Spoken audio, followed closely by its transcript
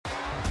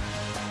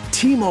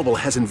T-Mobile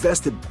has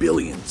invested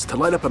billions to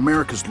light up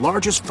America's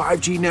largest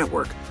 5G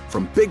network,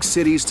 from big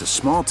cities to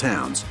small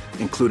towns,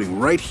 including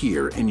right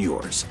here in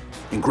yours.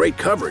 And great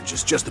coverage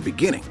is just the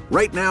beginning.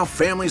 Right now,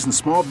 families and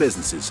small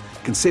businesses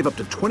can save up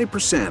to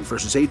 20%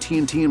 versus AT&T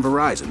and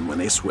Verizon when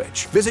they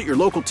switch. Visit your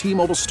local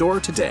T-Mobile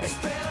store today.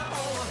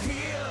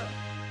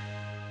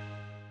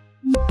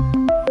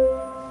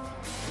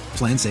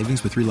 Plan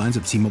savings with 3 lines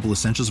of T-Mobile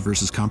Essentials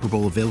versus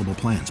comparable available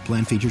plans.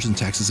 Plan features and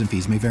taxes and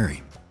fees may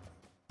vary.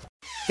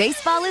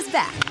 Baseball is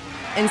back,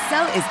 and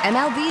so is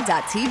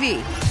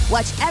MLB.tv.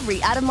 Watch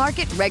every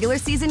out-of-market regular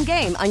season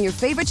game on your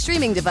favorite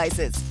streaming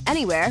devices,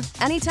 anywhere,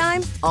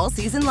 anytime, all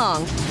season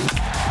long.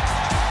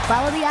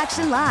 Follow the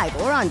action live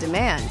or on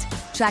demand.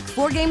 Track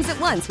 4 games at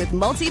once with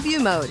multi-view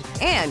mode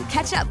and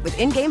catch up with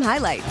in-game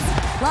highlights.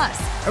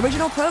 Plus,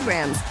 original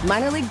programs,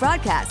 minor league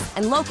broadcasts,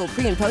 and local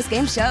pre- and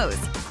post-game shows.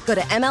 Go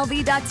to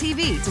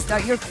MLB.tv to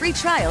start your free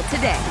trial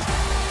today.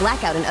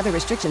 Blackout and other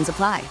restrictions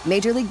apply.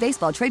 Major League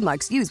Baseball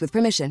trademarks used with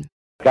permission.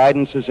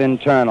 Guidance is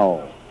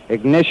internal.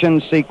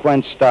 Ignition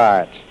sequence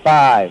starts.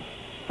 5,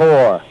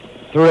 4,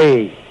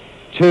 3,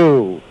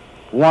 2,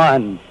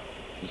 1,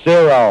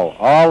 0.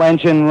 All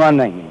engine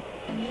running.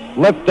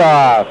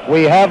 Liftoff.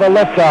 We have a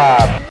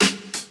liftoff.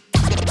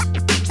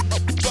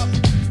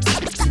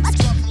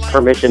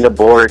 Permission to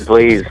board,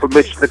 please.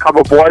 Permission to come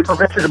aboard.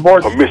 Permission to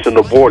board. Permission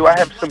to board. Do I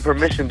have some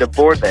permission to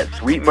board that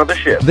sweet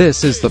mothership?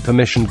 This is the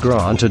Permission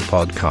Granted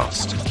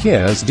podcast.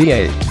 Here's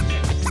DA.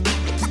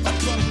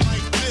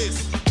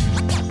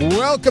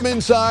 Welcome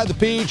inside the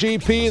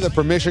PGP, the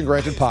Permission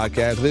Granted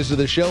podcast. This is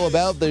the show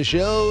about the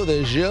show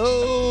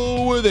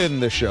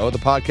within the show, the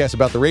podcast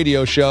about the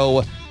radio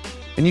show.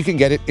 And you can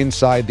get it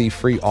inside the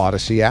free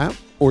Odyssey app,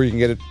 or you can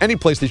get it any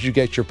place that you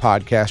get your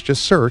podcast.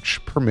 Just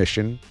search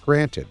Permission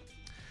Granted.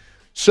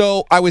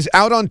 So I was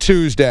out on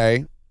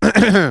Tuesday.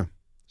 As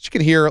you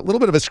can hear, a little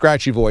bit of a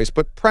scratchy voice,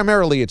 but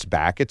primarily it's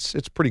back. It's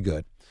pretty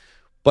good.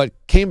 But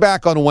came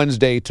back on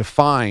Wednesday to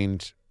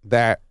find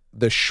that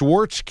the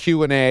Schwartz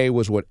Q&A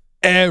was what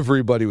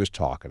everybody was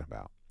talking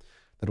about.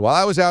 That while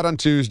I was out on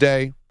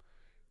Tuesday,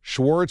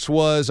 Schwartz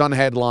was on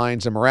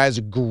headlines and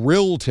Mraz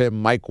grilled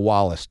him Mike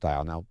Wallace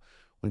style. Now,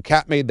 when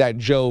Cap made that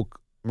joke,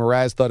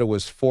 Mraz thought it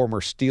was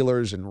former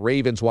Steelers and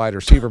Ravens wide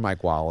receiver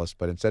Mike Wallace,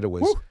 but instead it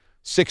was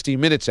 60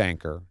 Minutes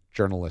anchor,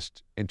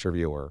 journalist,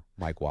 interviewer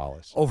Mike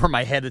Wallace. Over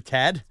my head a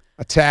tad?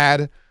 A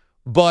tad.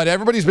 But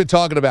everybody's been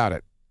talking about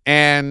it.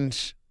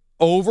 And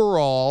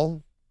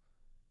overall,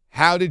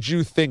 how did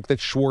you think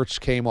that Schwartz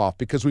came off?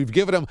 Because we've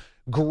given him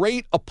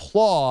great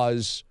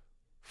applause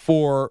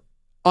for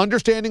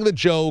understanding the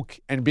joke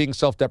and being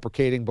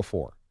self-deprecating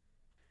before.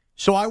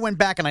 So I went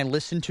back and I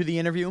listened to the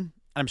interview.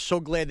 I'm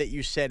so glad that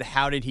you said,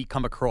 how did he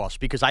come across?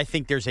 Because I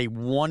think there's a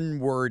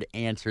one-word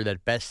answer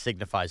that best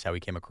signifies how he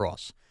came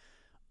across.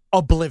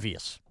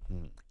 Oblivious.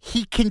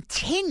 He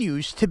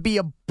continues to be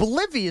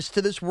oblivious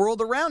to this world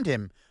around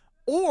him,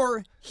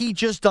 or he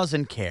just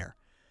doesn't care.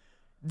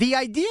 The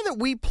idea that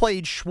we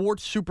played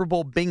Schwartz Super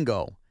Bowl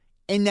bingo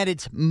and that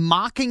it's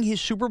mocking his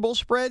Super Bowl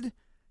spread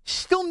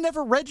still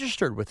never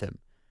registered with him.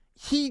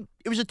 It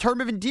was a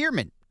term of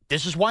endearment.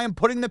 This is why I'm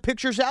putting the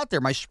pictures out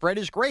there. My spread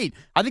is great.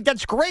 I think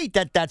that's great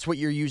that that's what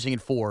you're using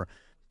it for.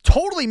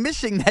 Totally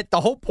missing that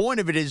the whole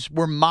point of it is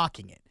we're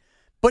mocking it.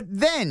 But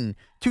then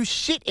to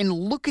sit and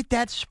look at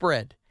that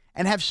spread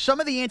and have some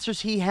of the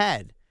answers he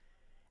had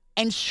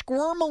and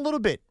squirm a little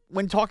bit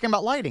when talking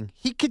about lighting,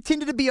 he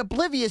continued to be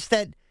oblivious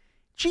that,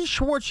 gee,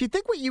 Schwartz, you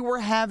think what you were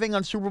having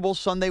on Super Bowl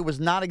Sunday was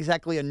not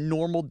exactly a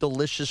normal,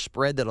 delicious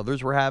spread that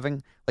others were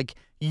having? Like,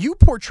 you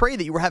portray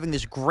that you were having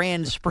this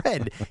grand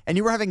spread, and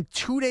you were having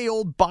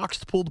 2-day-old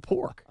boxed pulled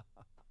pork.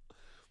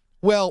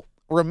 Well,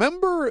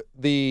 remember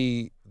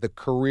the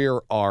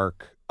career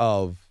arc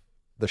of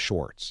the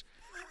Schwartz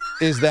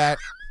is that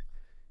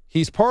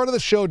he's part of the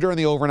show during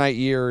the overnight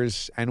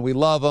years, and we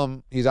love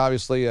him. He's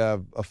obviously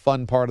a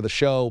fun part of the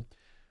show.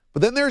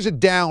 But then there's a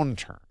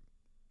downturn.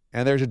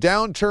 And there's a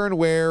downturn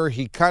where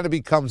he kind of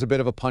becomes a bit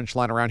of a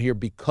punchline around here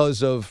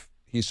because of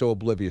he's so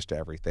oblivious to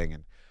everything.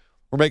 And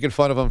we're making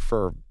fun of him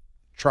for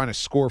trying to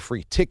score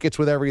free tickets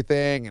with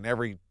everything, and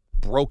every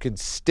broken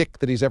stick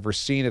that he's ever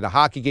seen at a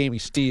hockey game he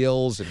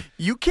steals. And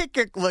you can't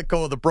let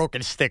go of the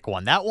broken stick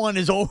one. That one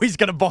is always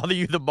going to bother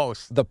you the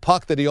most. The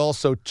puck that he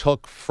also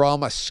took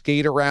from a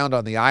skate around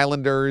on the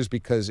Islanders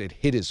because it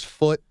hit his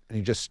foot and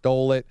he just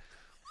stole it.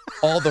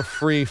 All the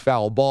free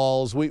foul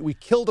balls. We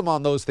killed him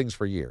on those things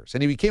for years,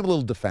 and he became a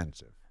little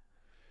defensive.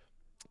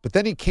 But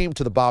then he came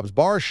to the Bob's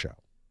Bar show.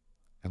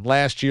 And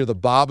last year, the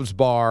Bob's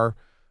Bar,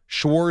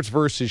 Schwartz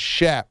versus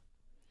Shep,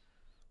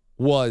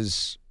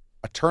 was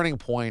a turning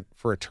point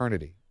for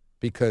eternity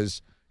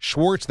because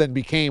Schwartz then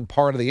became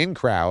part of the in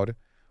crowd,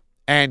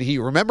 and he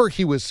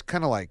was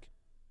kind of like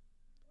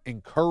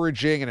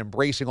encouraging and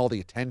embracing all the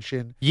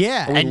attention.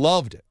 Yeah. And we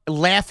loved it.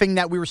 Laughing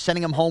that we were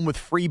sending him home with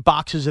free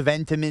boxes of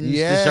Entenmann's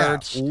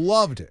desserts.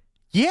 Loved it.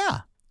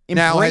 Yeah.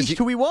 Embraced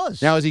who he was.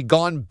 Now, has he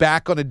gone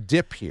back on a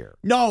dip here?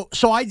 No,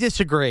 so I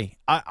disagree.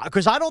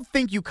 Because I don't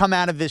think you come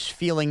out of this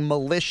feeling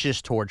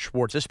malicious towards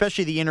Schwartz,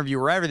 especially the interview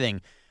or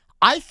everything.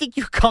 I think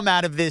you come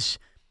out of this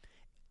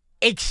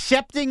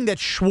accepting that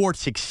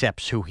Schwartz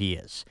accepts who he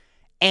is.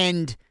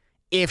 And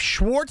if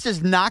Schwartz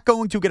is not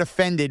going to get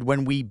offended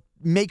when we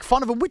make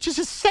fun of him, which is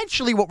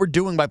essentially what we're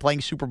doing by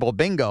playing Super Bowl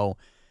bingo,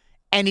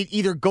 and it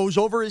either goes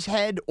over his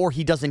head or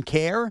he doesn't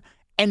care,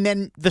 and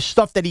then the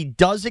stuff that he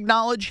does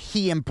acknowledge,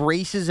 he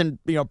embraces and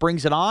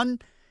brings it on,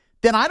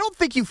 then I don't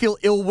think you feel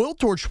ill will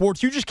towards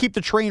Schwartz. You just keep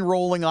the train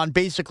rolling on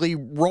basically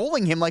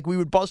rolling him like we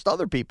would bust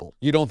other people.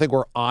 You don't think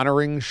we're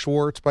honoring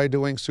Schwartz by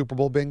doing Super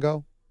Bowl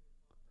bingo?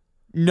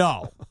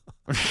 No.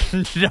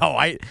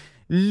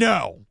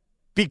 No.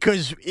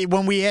 Because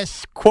when we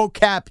ask quote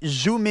cap,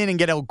 zoom in and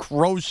get how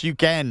gross you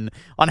can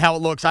on how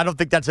it looks, I don't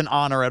think that's an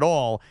honor at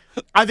all.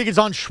 I think it's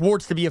on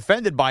Schwartz to be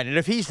offended by it. And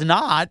if he's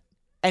not,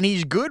 and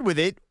he's good with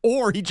it,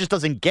 or he just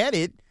doesn't get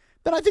it,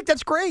 then I think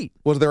that's great.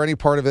 Was there any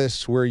part of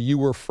this where you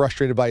were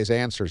frustrated by his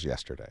answers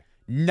yesterday?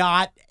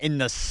 Not in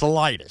the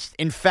slightest.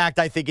 In fact,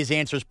 I think his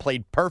answers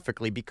played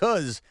perfectly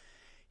because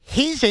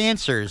his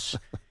answers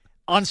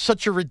on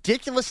such a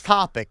ridiculous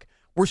topic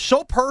were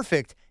so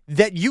perfect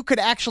that you could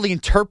actually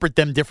interpret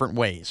them different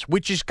ways,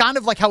 which is kind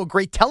of like how a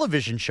great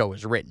television show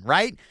is written,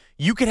 right?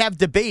 You could have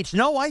debates.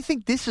 No, I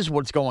think this is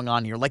what's going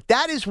on here. Like,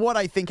 that is what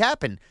I think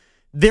happened.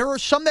 There are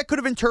some that could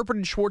have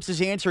interpreted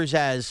Schwartz's answers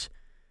as,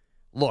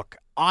 look,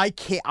 I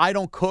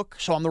don't cook,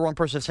 so I'm the wrong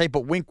person to say,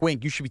 but wink,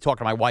 wink, you should be talking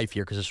to my wife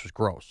here because this was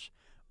gross.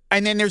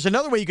 And then there's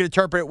another way you could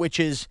interpret it, which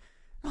is,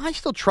 I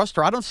still trust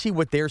her. I don't see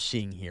what they're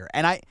seeing here.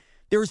 And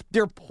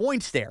there are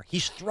points there. He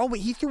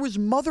threw his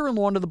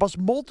mother-in-law under the bus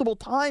multiple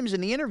times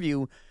in the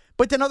interview,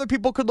 but then other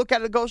people could look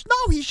at it and goes,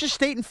 no, he's just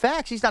stating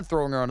facts. He's not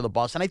throwing her under the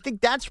bus. And I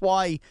think that's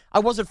why I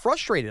wasn't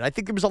frustrated. I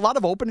think there was a lot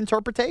of open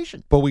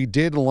interpretation. But we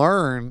did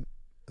learn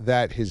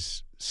that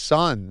his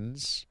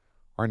sons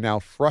are now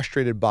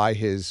frustrated by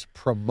his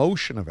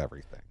promotion of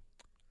everything.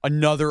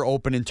 Another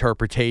open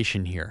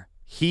interpretation here.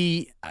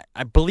 He,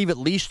 I believe at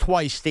least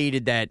twice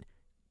stated that,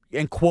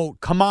 and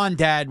quote, come on,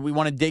 Dad, we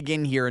want to dig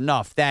in here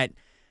enough, that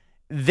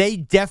they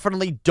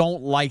definitely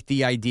don't like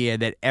the idea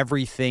that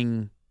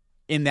everything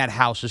in that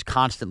house is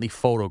constantly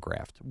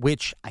photographed,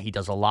 which he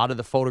does a lot of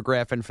the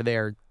photographing for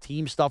their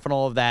team stuff and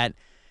all of that.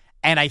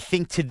 And I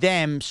think to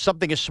them,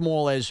 something as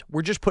small as,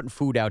 we're just putting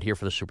food out here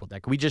for the Super Bowl.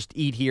 Can we just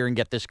eat here and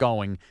get this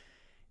going?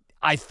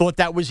 I thought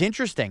that was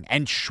interesting.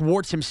 And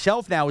Schwartz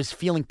himself now is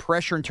feeling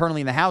pressure internally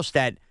in the house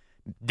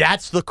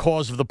that's the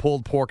cause of the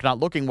pulled pork not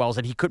looking well, is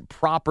that he couldn't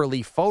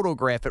properly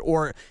photograph it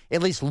or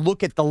at least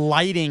look at the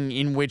lighting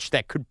in which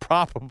that could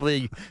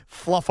probably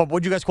fluff up.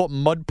 What did you guys call it?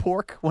 Mud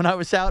pork when I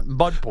was out?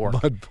 Mud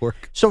pork. Mud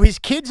pork. So his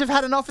kids have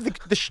had enough of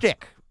the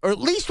shtick, or at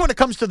least when it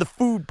comes to the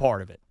food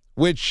part of it.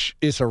 Which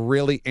is a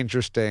really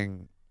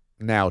interesting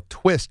now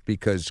twist,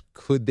 because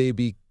could they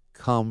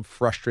become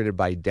frustrated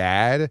by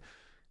Dad?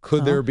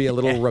 Could there be a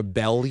little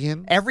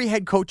rebellion? Every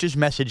head coach's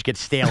message gets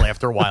stale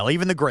after a while,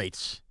 even the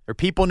greats. There are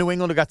people in New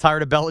England who got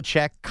tired of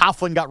Belichick.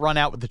 Coughlin got run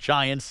out with the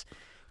Giants.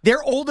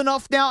 They're old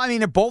enough now. I mean,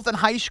 they're both in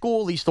high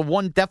school. At least the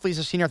one definitely is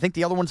a senior. I think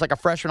the other one's like a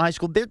freshman in high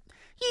school. You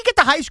get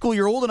to high school,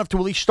 you're old enough to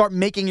at least start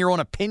making your own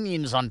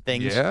opinions on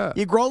things. Yeah.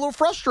 You grow a little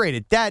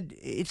frustrated. Dad,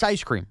 it's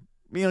ice cream.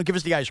 Give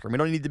us the ice cream. We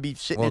don't need to be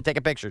sitting and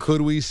taking pictures.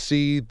 Could we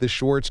see the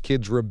Schwartz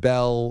kids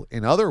rebel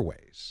in other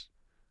ways?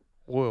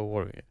 Whoa,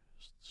 what are we?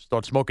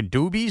 Start smoking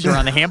doobies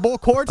around the handball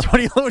courts?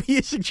 What are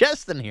you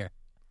suggesting here?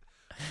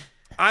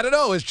 I don't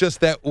know. It's just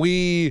that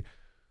we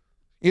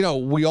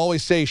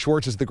always say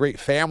Schwartz is the great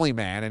family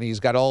man, and he's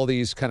got all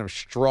these kind of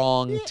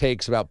strong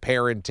takes about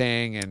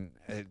parenting and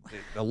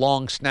the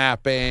long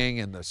snapping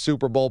and the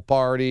Super Bowl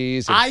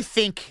parties. And I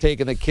think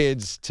taking the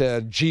kids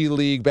to G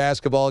League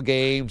basketball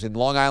games and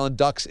Long Island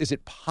Ducks. Is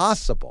it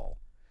possible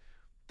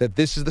that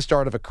this is the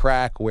start of a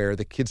crack where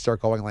the kids start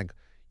going like,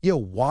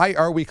 why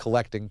are we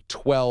collecting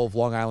 12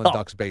 Long Island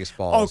Ducks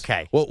baseballs?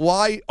 Okay. Well,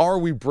 why are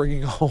we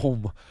bringing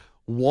home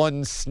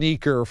one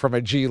sneaker from a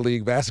G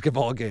League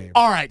basketball game?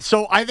 All right,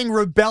 so I think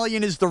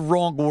rebellion is the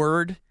wrong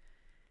word.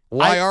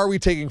 Why are we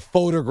taking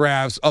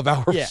photographs of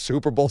our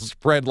Super Bowl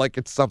spread like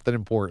it's something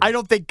important? I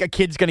don't think a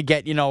kid's going to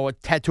get, a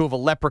tattoo of a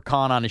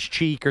leprechaun on his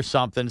cheek or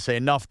something and say,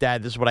 enough,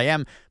 Dad, this is what I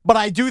am. But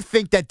I do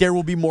think that there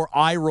will be more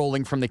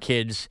eye-rolling from the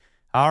kids.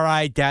 All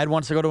right, Dad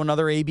wants to go to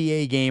another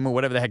ABA game or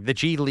whatever the heck, the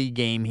G League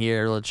game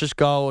here. Let's just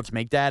go. Let's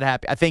make Dad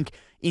happy. I think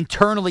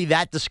internally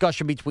that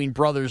discussion between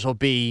brothers will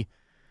be,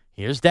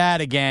 here's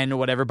Dad again or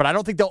whatever. But I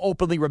don't think they'll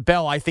openly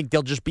rebel. I think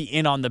they'll just be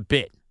in on the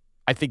bit.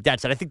 I think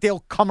that's it. I think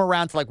they'll come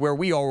around to like where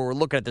we are, where we're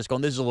looking at this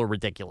going, this is a little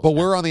ridiculous. But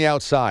we're on the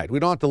outside. We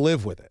don't have to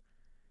live with it.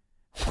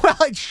 Well,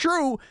 it's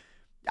true.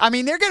 I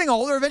mean, they're getting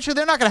older. Eventually,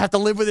 they're not going to have to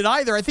live with it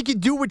either. I think you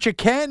do what you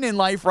can in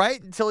life,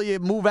 right, until you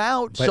move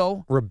out.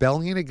 But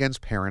rebellion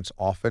against parents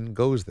often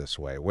goes this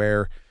way,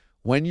 where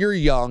when you're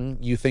young,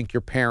 you think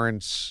your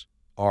parents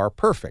are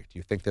perfect.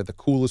 You think they're the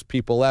coolest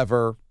people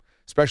ever,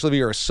 especially if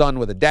you're a son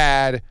with a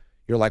dad.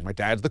 You're like, my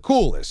dad's the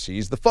coolest.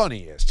 He's the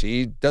funniest.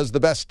 He does the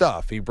best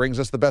stuff. He brings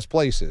us the best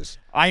places.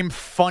 I'm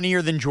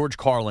funnier than George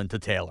Carlin to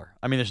Taylor.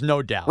 I mean, there's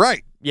no doubt.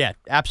 Right. Yeah,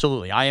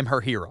 absolutely. I am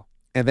her hero.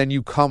 And then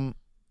you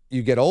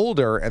get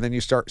older, and then you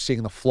start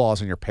seeing the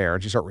flaws in your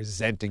parents. You start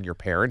resenting your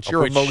parents.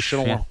 You're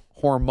emotional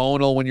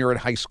hormonal when you're in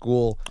high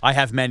school. I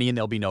have many, and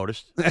they'll be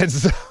noticed. And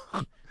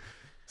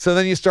so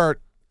then you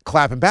start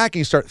clapping back and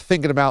you start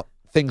thinking about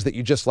things that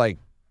you just like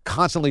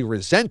constantly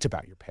resent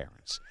about your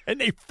parents. And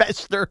they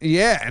fester.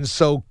 Yeah. And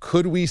so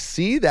could we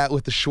see that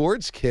with the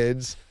Schwartz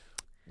kids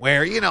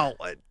where,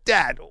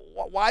 Dad,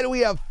 why do we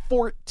have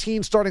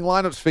 14 starting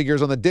lineups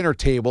figures on the dinner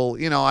table?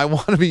 I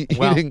want to be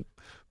eating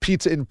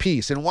pizza in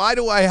peace. And why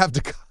do I have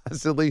to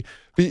constantly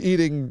be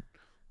eating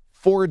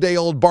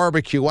 4-day-old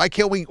barbecue? Why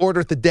can't we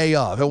order it the day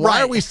of? And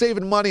why are we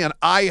saving money on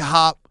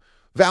IHOP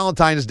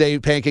Valentine's Day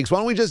pancakes? Why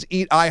don't we just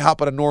eat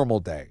IHOP on a normal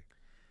day?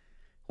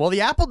 Well,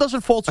 the apple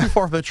doesn't fall too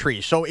far from the tree,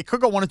 so it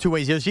could go one of two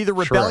ways. There's either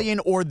rebellion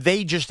or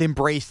they just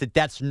embrace that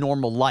that's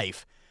normal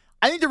life.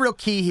 I think the real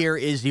key here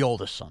is the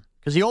oldest son,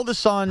 because the oldest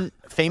son,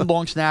 famed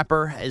long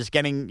snapper, is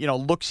getting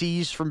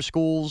look-sees from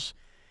schools.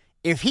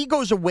 If he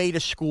goes away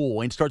to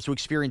school and starts to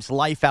experience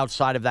life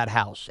outside of that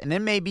house, and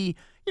then maybe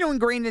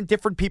ingrained in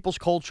different people's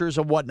cultures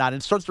or whatnot,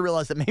 and starts to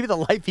realize that maybe the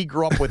life he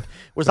grew up with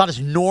was not as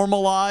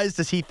normalized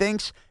as he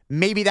thinks,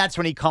 maybe that's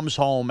when he comes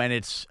home and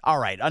it's, all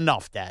right,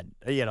 enough, Dad.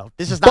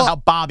 This is not how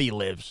Bobby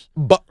lives.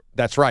 But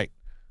that's right.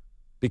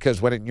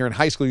 Because when you're in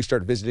high school, you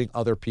start visiting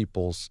other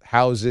people's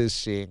houses,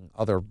 seeing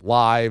other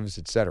lives,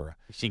 etc.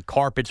 You've seen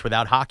carpets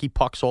without hockey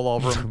pucks all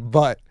over them.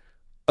 But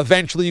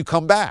eventually you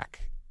come back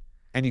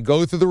and you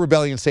go through the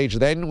rebellion stage.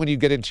 Then when you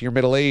get into your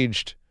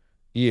middle-aged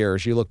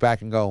years, you look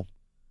back and go,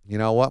 you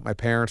know what? My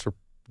parents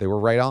were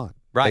right on.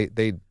 Right.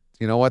 They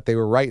you know what? They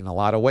were right in a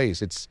lot of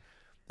ways.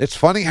 It's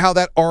funny how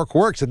that arc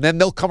works. And then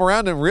they'll come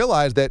around and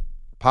realize that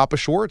Papa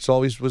Schwartz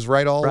always was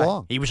right all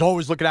along. He was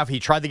always looking out for. He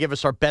tried to give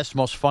us our best,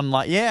 most fun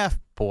life. Yeah,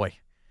 boy.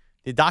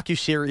 The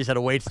docuseries that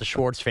awaits the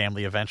Schwartz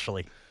family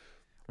eventually.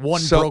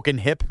 One broken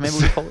hip, maybe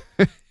we call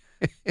it.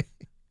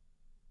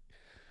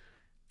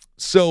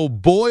 So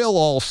Boyle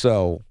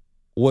also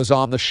was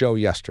on the show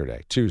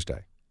yesterday,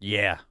 Tuesday.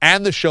 Yeah.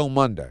 And the show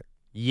Monday.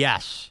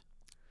 Yes.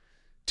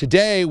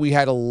 Today we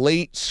had a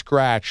late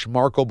scratch.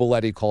 Marco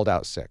Belletti called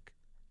out sick.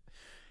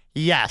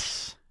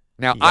 Yes.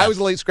 Now, I was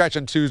a late scratch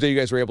on Tuesday. You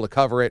guys were able to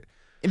cover it.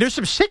 And there's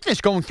some sickness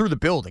going through the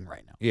building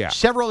right now. Yeah.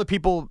 Several other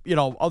people,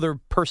 other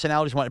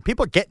personalities.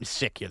 People are getting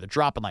sick here. They're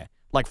dropping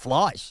like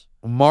flies.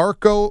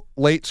 Marco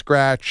late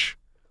scratch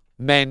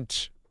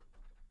meant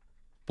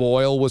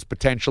Boyle was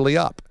potentially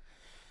up.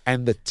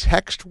 And the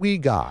text we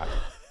got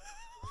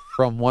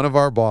from one of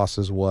our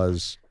bosses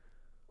was,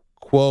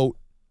 quote,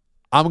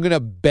 I'm going to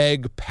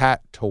beg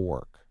Pat to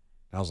work.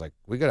 And I was like,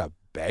 we got to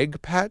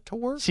beg Pat to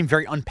work? Seemed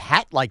very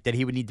un-Pat-like that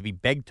he would need to be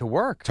begged to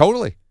work.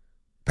 Totally.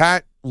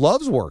 Pat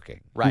loves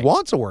working. Right. He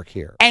wants to work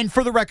here. And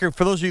for the record,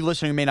 for those of you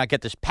listening who may not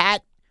get this,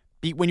 Pat,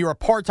 when you're a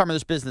part-timer in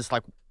this business,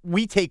 like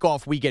we take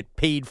off, we get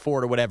paid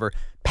for it or whatever.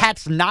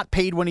 Pat's not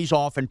paid when he's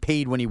off and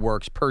paid when he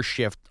works per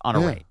shift on a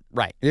rate.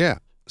 Right. Yeah.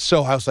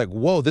 So I was like,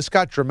 whoa, this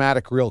got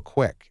dramatic real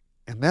quick.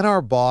 And then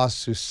our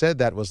boss who said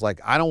that was like,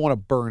 I don't want to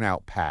burn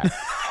out Pat.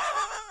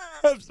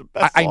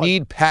 I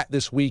need Pat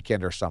this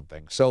weekend or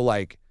something. So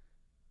like,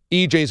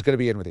 EJ's going to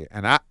be in with you.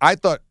 And I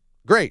thought,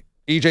 great.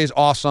 EJ's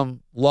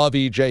awesome. Love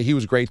EJ. He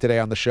was great today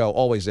on the show.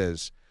 Always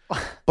is.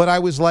 But I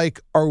was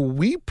like, are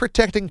we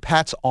protecting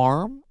Pat's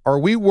arm? Are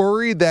we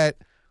worried that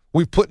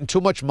we've put in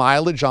too much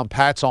mileage on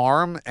Pat's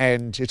arm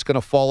and it's going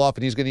to fall off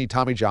and he's going to need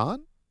Tommy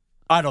John?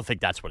 I don't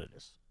think that's what it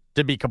is,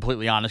 to be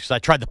completely honest, because I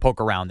tried to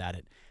poke around at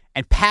it.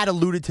 And Pat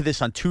alluded to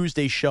this on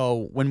Tuesday's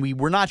show when we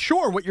were not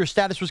sure what your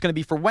status was going to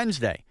be for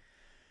Wednesday.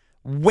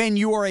 When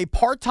you are a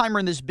part-timer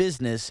in this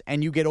business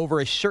and you get over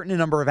a certain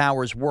number of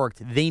hours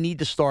worked, they need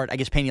to start, I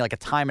guess, paying you like a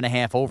time and a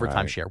half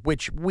overtime share,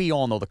 which we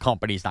all know the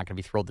company is not going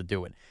to be thrilled to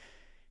do it.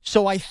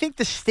 So I think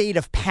the state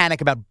of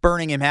panic about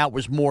burning him out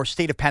was more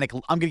state of panic.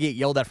 I'm going to get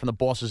yelled at from the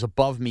bosses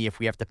above me if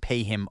we have to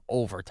pay him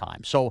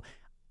overtime. So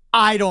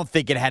I don't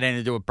think it had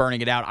anything to do with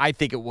burning it out. I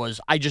think it was,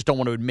 I just don't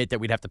want to admit that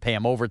we'd have to pay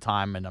him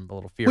overtime, and I'm a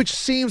little fearful. Which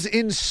seems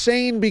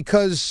insane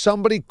because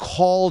somebody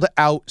called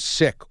out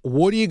sick.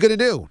 What are you going to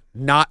do?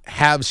 Not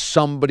have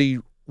somebody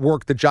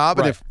work the job?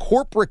 Right. And if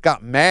corporate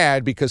got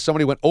mad because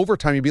somebody went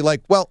overtime, you'd be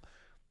like, well,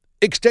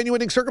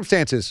 extenuating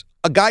circumstances.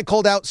 A guy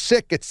called out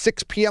sick at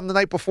 6 p.m. the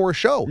night before a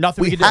show.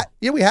 Nothing we could do.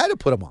 Yeah, we had to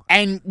put him on.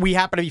 And we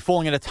happen to be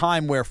falling at a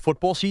time where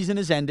football season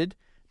has ended.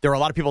 There are a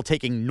lot of people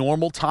taking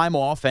normal time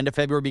off, end of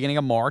February, beginning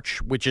of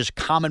March, which is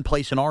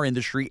commonplace in our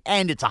industry,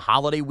 and it's a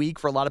holiday week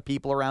for a lot of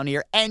people around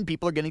here, and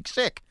people are getting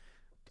sick.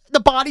 The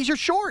bodies are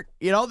short.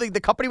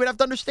 The company would have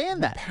to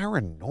understand that.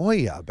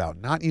 Paranoia about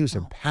not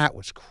using Pat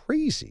was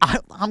crazy.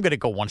 I'm going to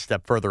go one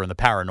step further in the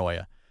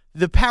paranoia.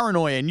 The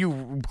paranoia, and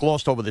you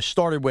glossed over this,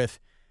 started with,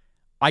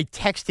 I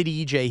texted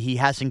EJ, he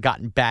hasn't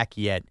gotten back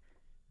yet.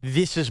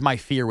 This is my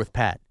fear with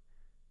Pat.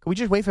 Can we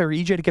just wait for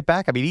EJ to get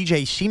back? I mean,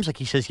 EJ seems like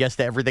he says yes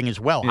to everything as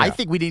well. Yeah. I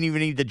think we didn't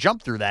even need to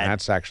jump through that.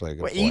 That's actually a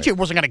good point. EJ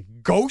wasn't going to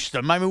ghost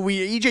him. I mean,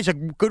 EJ's a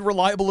good,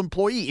 reliable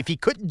employee. If he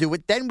couldn't do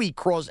it, then we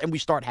cross and we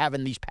start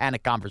having these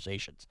panic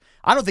conversations.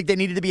 I don't think they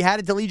needed to be had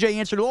until EJ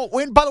answered. Oh,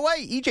 and by the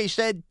way, EJ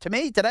said to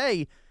me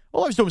today,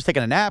 all I was doing was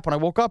taking a nap. When I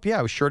woke up,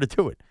 I was sure to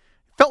do it.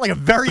 Felt like a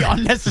very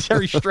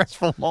unnecessary,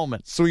 stressful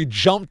moment. So he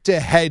jumped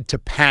ahead to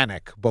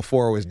panic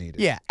before it was needed.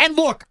 Yeah. And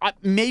look,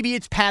 maybe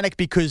it's panic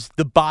because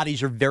the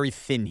bodies are very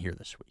thin here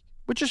this week,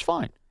 which is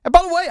fine. And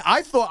by the way,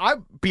 I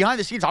thought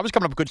behind the scenes, I was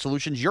coming up with good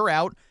solutions. You're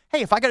out.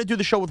 Hey, if I got to do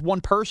the show with one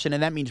person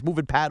and that means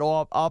moving Pat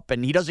up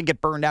and he doesn't get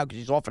burned out because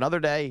he's off another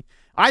day,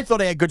 I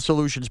thought I had good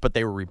solutions, but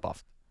they were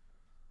rebuffed.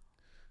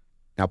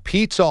 Now,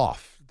 Pete's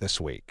off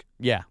this week.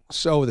 Yeah.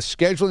 So the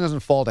scheduling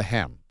doesn't fall to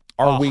him.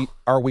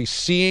 Are we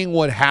seeing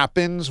what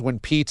happens when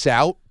Pete's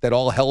out, that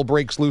all hell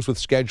breaks loose with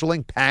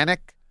scheduling?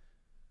 Panic?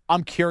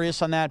 I'm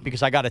curious on that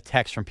because I got a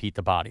text from Pete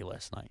the Body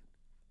last night.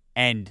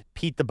 And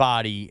Pete the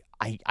Body,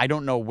 I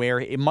don't know where.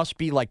 It must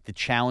be like the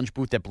challenge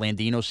booth that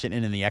Blandino's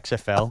sitting in the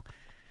XFL.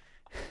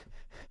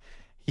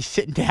 He's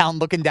sitting down,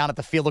 looking down at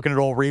the field, looking at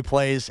all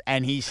replays,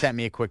 and he sent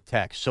me a quick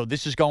text. So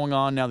this is going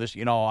on now. This,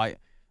 I've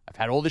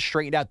had all this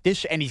straightened out.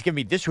 This, and he's giving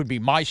me, this would be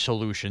my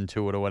solution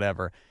to it or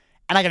whatever.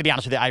 And I got to be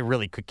honest with you, I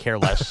really could care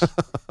less.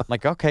 I'm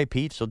like, okay,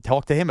 Pete, so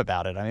talk to him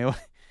about it. I mean,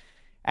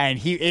 and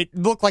it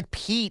looked like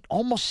Pete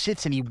almost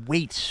sits and he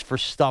waits for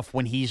stuff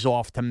when he's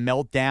off to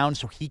melt down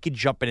so he could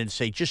jump in and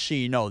say, just so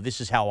you know,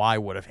 this is how I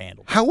would have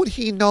handled it. How would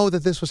he know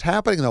that this was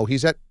happening, though?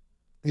 He's at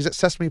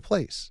Sesame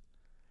Place.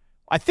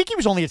 I think he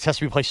was only at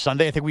Sesame Place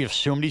Sunday. I think we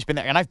assumed he's been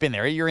there. And I've been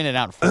there. You're in and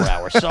out in 4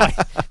 hours. So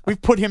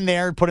we've put him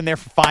there for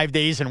 5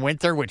 days in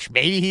winter, which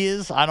maybe he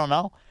is. I don't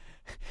know.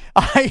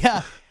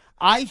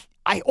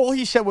 All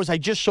he said was, I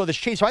just saw this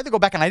chain. So I had to go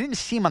back, and I didn't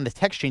see him on the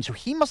text chain. So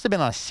he must have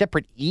been on a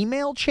separate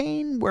email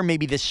chain where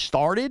maybe this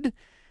started,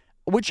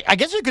 which I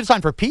guess is a good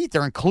sign for Pete.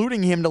 They're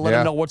including him to let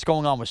him know what's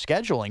going on with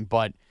scheduling.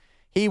 But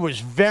he was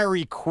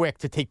very quick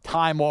to take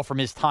time off from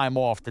his time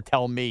off to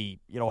tell me,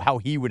 how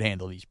he would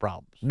handle these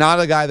problems. Not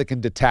a guy that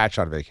can detach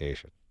on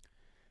vacation.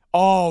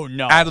 Oh,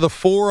 no. Out of the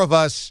four of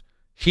us,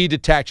 he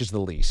detaches the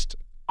least.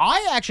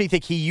 I actually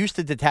think he used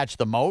to detach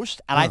the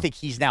most, and I think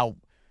he's now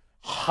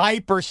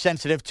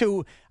hypersensitive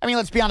to,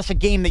 let's be honest, a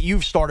game that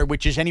you've started,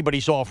 which is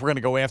anybody's off, we're going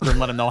to go after and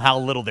let them know how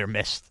little they're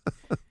missed.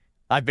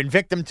 I've been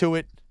victim to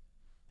it.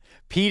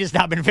 Pete has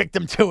now been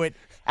victim to it.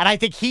 And I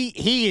think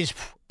he is,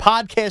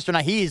 podcast or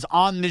not, he is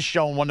on this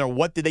show and wondering,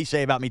 what did they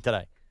say about me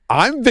today?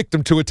 I'm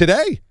victim to it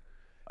today.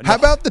 No. How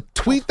about the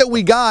tweet that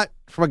we got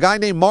from a guy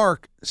named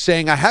Mark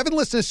saying, I haven't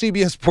listened to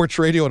CBS Sports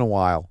Radio in a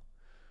while,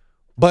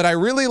 but I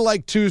really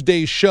like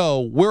Tuesday's show.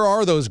 Where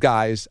are those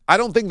guys? I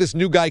don't think this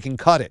new guy can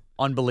cut it.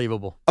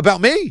 Unbelievable. About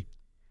me.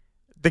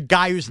 The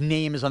guy whose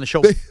name is on the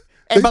show.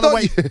 And by the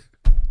way,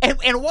 and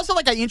it wasn't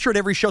like I introed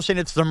every show saying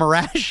it's the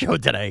Mraz show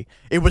today.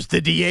 It was the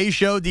DA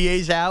show.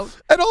 DA's out.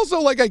 And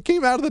also, I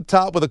came out of the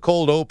top with a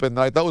cold open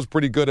that I thought was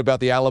pretty good about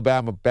the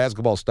Alabama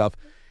basketball stuff.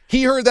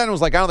 He heard that and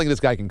was like, I don't think this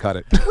guy can cut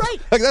it. Right.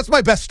 That's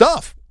my best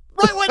stuff.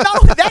 Right. Well,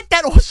 no,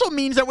 that also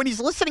means that when he's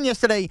listening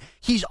yesterday,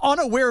 he's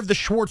unaware of the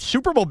Schwartz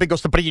Super Bowl bingo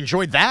stuff, but he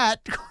enjoyed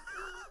that.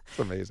 It's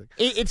amazing.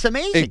 It's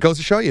amazing. It goes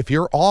to show you, if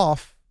you're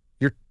off,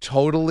 you're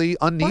totally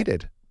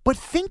unneeded. But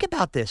think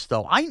about this,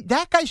 though.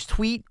 That guy's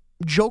tweet,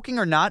 joking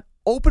or not,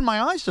 opened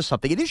my eyes to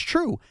something. It is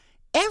true.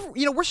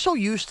 We're so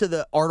used to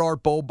the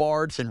Art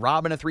Bobards and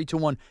Robin at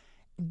 321.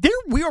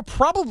 We are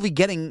probably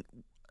getting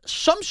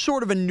some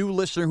sort of a new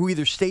listener who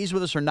either stays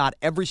with us or not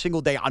every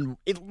single day on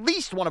at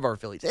least one of our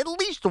affiliates. At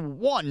least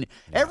one.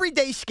 Yeah. Every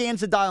day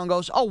scans the dial and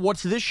goes, oh,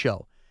 what's this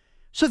show?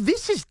 So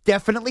this has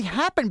definitely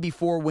happened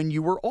before when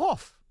you were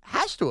off.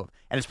 Has to have.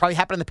 And it's probably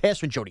happened in the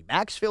past when Jody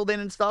Max filled in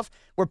and stuff,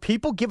 where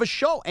people give a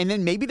show and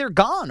then maybe they're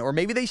gone or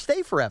maybe they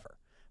stay forever.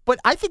 But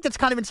I think that's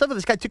kind of insulting.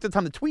 This guy took the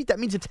time to tweet. That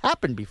means it's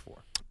happened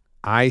before.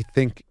 I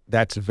think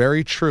that's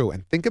very true.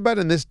 And think about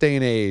it in this day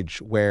and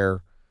age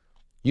where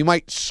you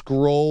might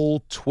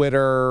scroll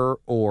Twitter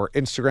or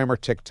Instagram or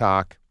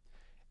TikTok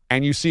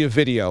and you see a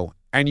video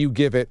and you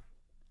give it,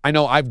 I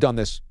know I've done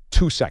this,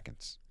 2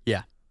 seconds. Yeah.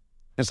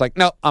 And it's like,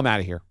 no, I'm out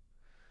of here.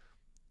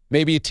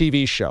 Maybe a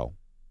TV show.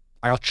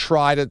 I'll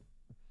try to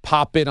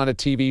pop in on a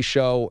TV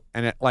show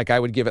and I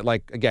would give it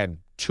again,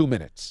 2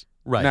 minutes.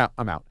 Right. Now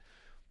I'm out.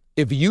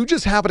 If you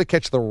just happen to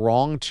catch the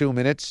wrong 2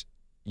 minutes,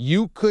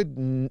 you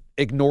could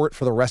ignore it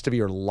for the rest of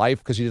your life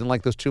because you didn't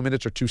like those 2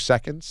 minutes or 2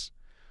 seconds,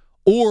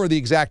 or the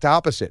exact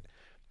opposite.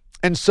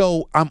 And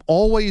so I'm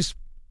always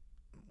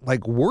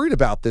worried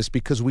about this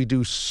because we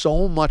do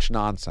so much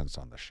nonsense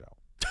on the show.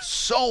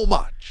 So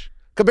much.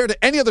 Compared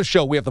to any other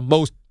show, we have the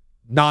most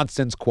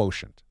nonsense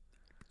quotient.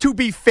 To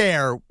be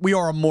fair, we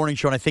are a morning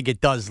show, and I think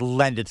it does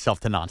lend itself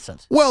to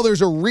nonsense. Well,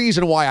 there's a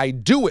reason why I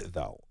do it,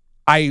 though.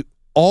 I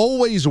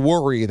always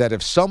worry that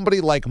if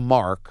somebody like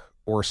Mark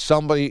or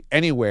somebody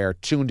anywhere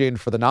tuned in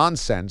for the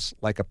nonsense,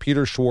 like a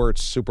Peter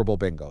Schwartz Super Bowl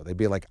bingo, they'd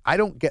be like, I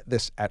don't get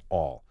this at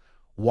all.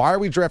 Why are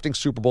we drafting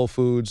Super Bowl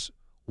foods?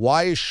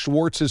 Why is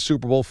Schwartz's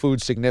Super Bowl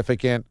food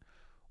significant?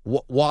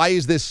 Why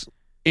is this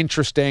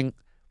interesting?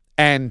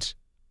 And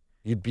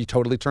you'd be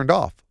totally turned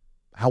off.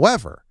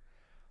 However,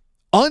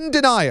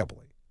 undeniably,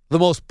 the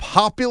most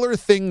popular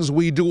things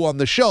we do on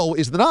the show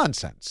is the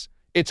nonsense.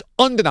 It's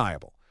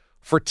undeniable.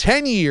 For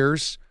 10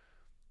 years,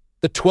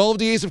 the 12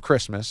 Days of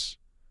Christmas,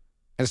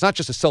 and it's not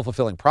just a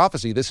self-fulfilling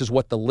prophecy, this is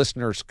what the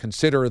listeners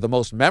consider the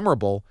most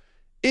memorable,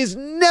 is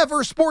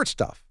never sports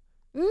stuff.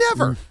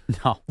 Never.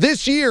 No.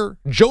 This year,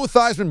 Joe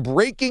Theismann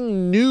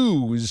breaking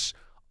news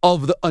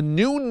of a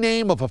new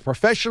name of a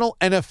professional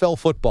NFL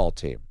football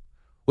team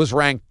was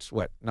ranked,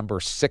 number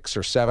 6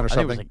 or 7 or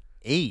something? I think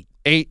it was like 8.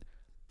 8.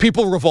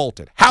 People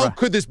revolted. How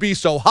could this be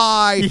so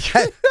high?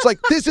 It's like,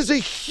 this is a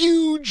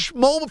huge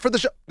moment for the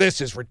show. This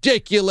is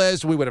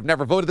ridiculous. We would have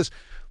never voted this.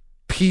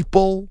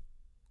 People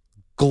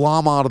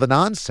glom out of the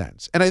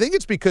nonsense. And I think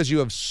it's because you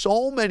have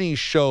so many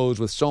shows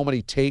with so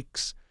many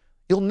takes.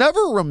 You'll never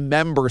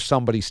remember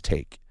somebody's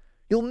take.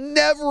 You'll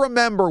never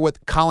remember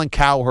what Colin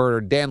Cowherd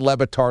or Dan Le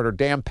Batard or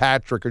Dan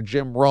Patrick or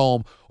Jim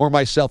Rome or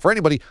myself or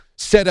anybody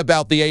said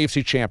about the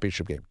AFC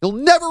Championship game. You'll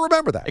never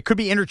remember that. It could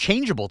be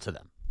interchangeable to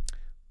them.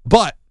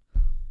 But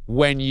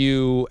when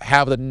you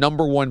have the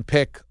number 1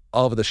 pick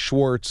of the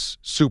Schwartz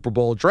Super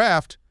Bowl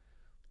draft,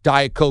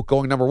 Diet Coke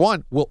going number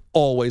 1 will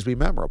always be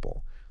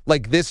memorable.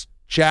 Like this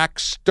Jack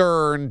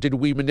Stern, did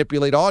we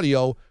manipulate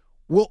audio,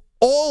 will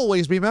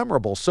always be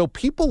memorable. So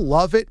people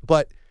love it,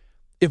 but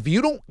if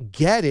you don't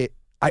get it,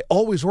 I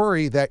always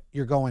worry that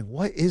you're going,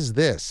 what is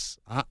this?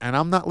 And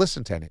I'm not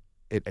listening to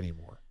it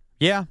anymore.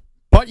 Yeah.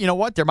 But you know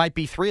what? There might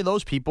be 3 of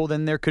those people.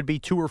 Then there could be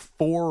 2 or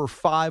 4 or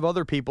 5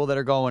 other people that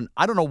are going,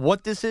 I don't know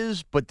what this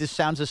is, but this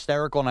sounds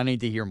hysterical and I need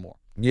to hear more.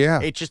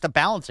 Yeah. It's just a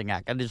balancing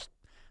act. There's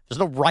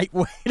no right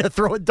way to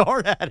throw a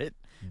dart at it.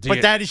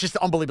 But that is just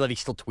unbelievable that he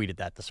still tweeted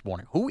that this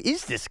morning. Who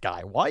is this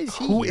guy? Why is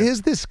he Who here?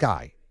 is this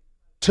guy?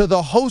 To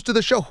the host of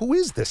the show, who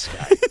is this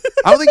guy?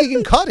 I don't think he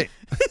can cut it.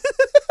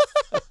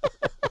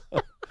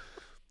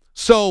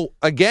 So,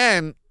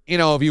 again,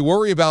 if you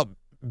worry about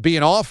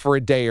being off for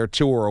a day or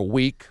 2 or a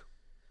week,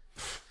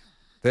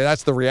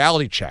 that's the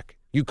reality check.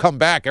 You come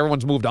back,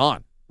 everyone's moved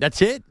on.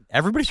 That's it.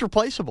 Everybody's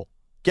replaceable.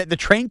 The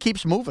train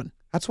keeps moving.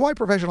 That's why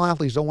professional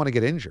athletes don't want to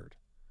get injured.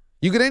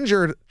 You get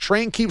injured,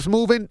 train keeps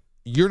moving,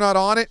 you're not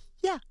on it,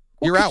 yeah,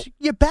 you're out.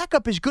 Your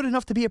backup is good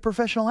enough to be a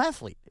professional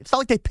athlete. It's not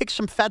like they picked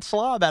some fat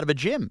slob out of a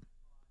gym.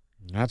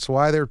 That's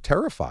why they're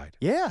terrified.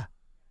 Yeah.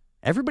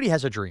 Everybody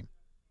has a dream.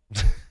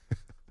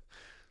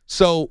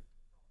 So,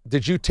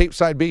 did you tape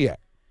side B yet?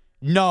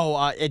 No,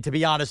 and to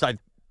be honest, I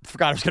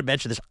forgot I was going to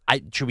mention this.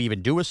 Should we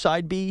even do a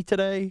side B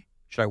today?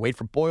 Should I wait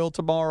for Boyle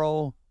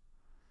tomorrow?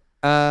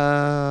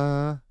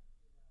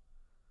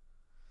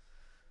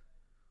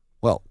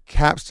 Well,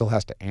 Cap still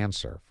has to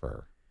answer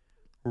for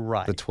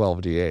the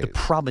 12 DAs. The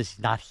problem is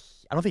I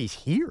don't think he's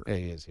here. Yeah,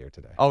 he is here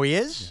today. Oh, he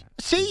is? Yeah.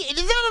 See,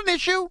 is that an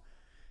issue?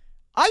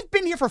 I've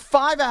been here for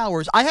 5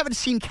 hours. I haven't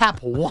seen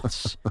Cap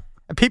once.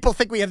 And people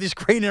think we have these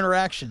great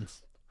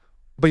interactions.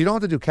 But you don't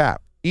have to do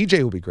Cap.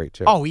 EJ will be great,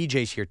 too. Oh,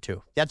 EJ's here,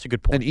 too. That's a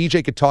good point. And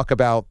EJ could talk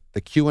about the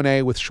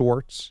Q&A with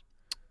Schwartz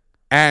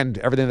and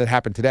everything that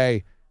happened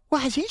today. Well,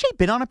 has EJ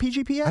been on a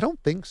PGP yet? I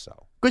don't think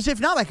so. Because if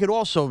not, I could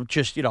also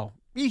just,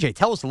 EJ,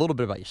 tell us a little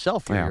bit about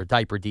yourself for your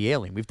Diaper D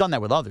alien. We've done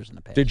that with others in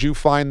the past. Did you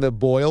find the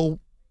Boyle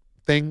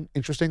thing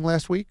interesting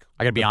last week?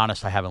 I got to be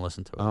honest, I haven't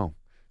listened to it. Oh.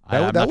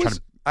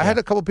 I had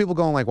a couple people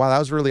going like, wow, that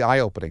was really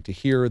eye-opening to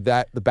hear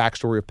the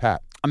backstory of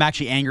Pat. I'm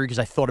actually angry because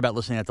I thought about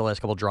listening at the last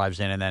couple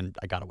drives in, and then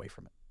I got away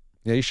from it.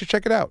 Yeah, you should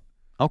check it out.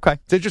 Okay.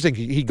 It's interesting.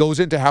 He goes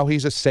into how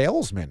he's a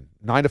salesman,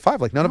 9 to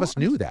 5. Like, none of us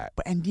knew that.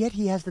 And yet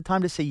he has the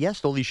time to say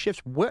yes to all these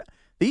shifts.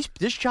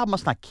 This job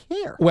must not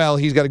care. Well,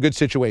 he's got a good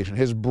situation.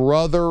 His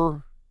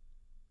brother,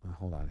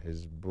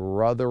 his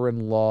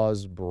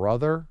brother-in-law's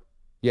brother?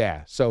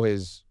 Yeah, so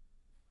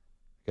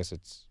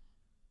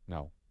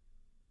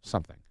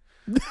something.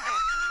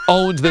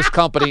 Owns this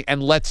company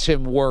and lets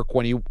him work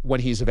when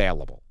he's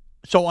available.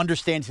 So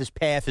understands his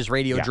path, his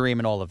radio dream,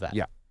 and all of that.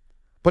 Yeah.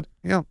 But,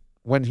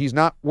 when he's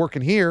not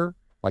working here,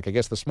 like I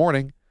guess this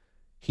morning,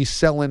 he's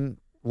selling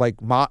like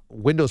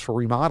windows for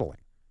remodeling.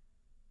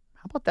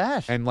 How about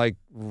that? And like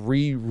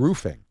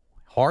re-roofing.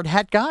 Hard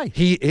hat guy.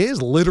 He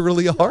is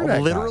literally a hard hat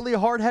guy. Literally a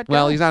hard hat guy.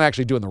 Well, he's not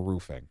actually doing the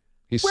roofing.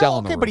 He's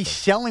selling the roofing. But he's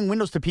selling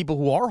windows to people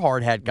who are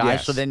hard hat guys,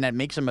 Yes. so then that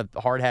makes him a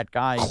hard hat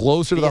guy.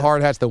 Closer to the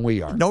hard hats than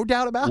we are. No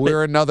doubt about it.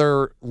 We're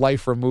another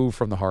life removed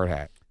from the hard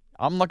hat.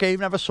 I'm lucky I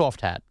even have a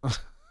soft hat.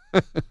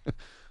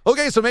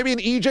 Okay, so maybe an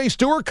EJ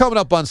Stewart coming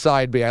up on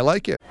Side B. I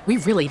like it. We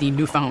really need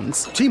new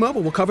phones.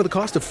 T-Mobile will cover the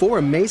cost of 4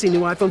 amazing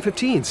new iPhone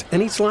 15s,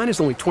 and each line is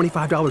only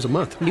 $25 a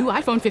month. New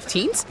iPhone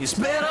 15s? It's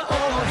better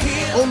over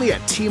here. Only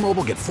at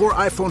T-Mobile, get 4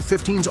 iPhone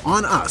 15s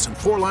on us and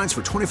 4 lines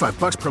for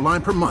 $25 per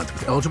line per month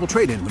with eligible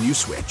trade-in when you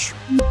switch.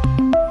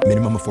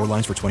 Minimum of 4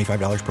 lines for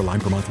 $25 per line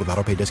per month with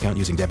autopay discount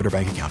using debit or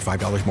bank account.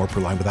 $5 more per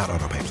line without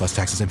autopay, plus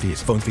taxes and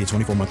fees. Phone fee at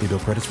 24 monthly bill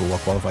credits for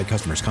well-qualified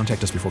customers.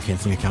 Contact us before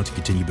canceling account to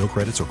continue bill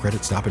credits or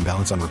credit stop and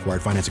balance on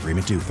required finance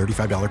agreement due.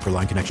 $35 per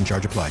line connection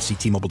charge applies. See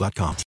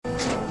T-Mobile.com.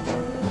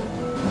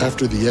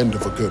 After the end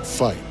of a good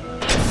fight,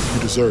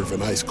 you deserve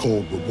an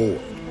ice-cold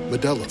reward.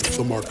 Modelo is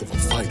the mark of a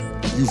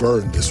fighter. You've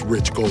earned this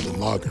rich golden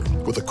lager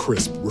with a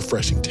crisp,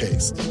 refreshing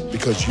taste.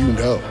 Because you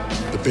know,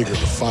 the bigger the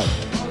fight,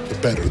 the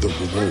better the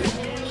reward.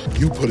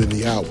 You put in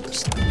the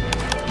hours,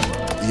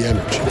 the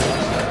energy,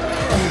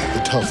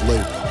 the tough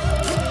labor.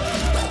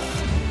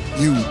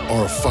 You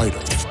are a fighter,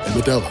 and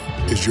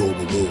Modelo is your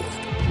reward.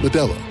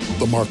 Modelo,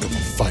 the mark of a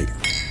fighter.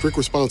 Drink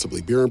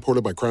responsibly. Beer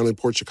imported by Crown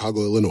Imports,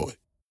 Chicago, Illinois.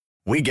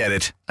 We get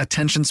it.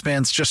 Attention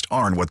spans just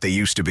aren't what they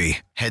used to be.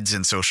 Heads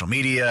in social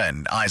media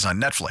and eyes on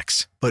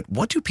Netflix. But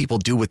what do people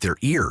do with their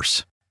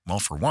ears? Well,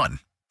 for one,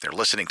 they're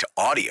listening to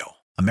audio.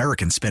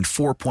 Americans spend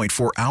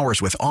 4.4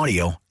 hours with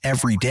audio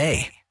every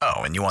day. Oh,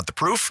 and you want the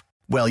proof?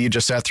 Well, you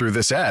just sat through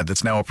this ad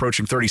that's now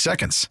approaching 30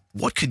 seconds.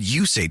 What could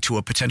you say to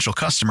a potential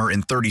customer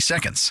in 30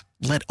 seconds?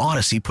 Let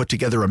Odyssey put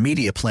together a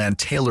media plan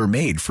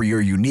tailor-made for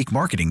your unique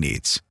marketing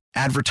needs.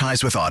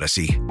 Advertise with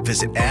Odyssey.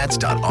 Visit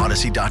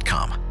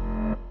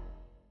ads.odyssey.com.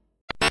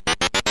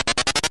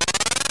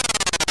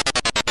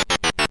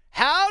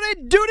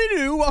 Howdy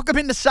doody-doo. Welcome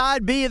into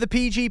Side B of the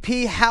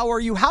PGP. How are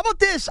you? How about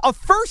this? A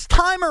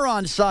first-timer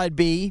on Side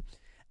B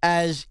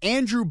as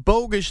Andrew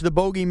Bogusch, the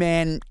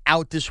bogeyman,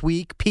 out this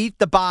week. Pete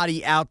the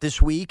Body out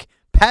this week.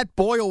 Pat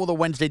Boyle with a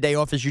Wednesday day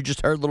off, as you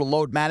just heard, a little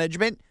load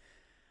management.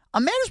 A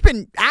man who's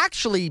been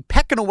actually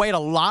pecking away at a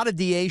lot of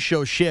DA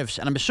show shifts,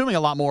 and I'm assuming a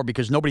lot more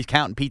because nobody's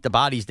counting Pete the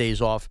Body's days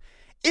off,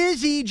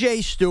 is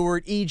EJ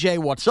Stewart. EJ,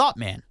 what's up,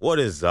 man? What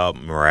is up,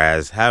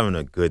 Mraz? Having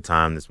a good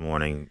time this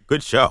morning.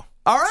 Good show.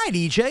 All right,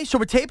 EJ. So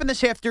we're taping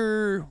this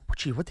after,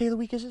 what day of the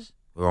week is this?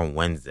 We're on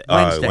Wednesday.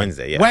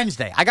 Wednesday. Yeah.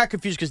 Wednesday. I got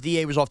confused because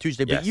DA was off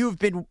Tuesday, but Yes. you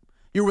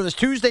were with us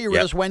Tuesday, you were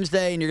with us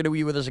Wednesday, and you're going to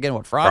be with us again,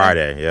 what, Friday?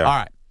 Friday, yeah. All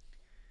right.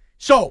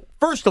 So,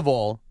 first of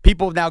all,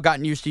 people have now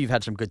gotten used to you've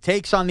had some good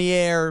takes on the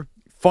air.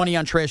 Funny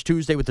on Trash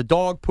Tuesday with the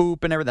dog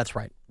poop and everything. That's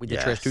right. We did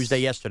Trash Tuesday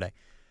yesterday.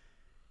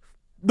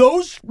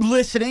 Those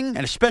listening,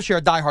 and especially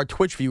our diehard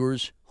Twitch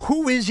viewers,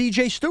 who is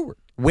EJ Stewart?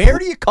 Where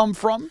do you come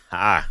from?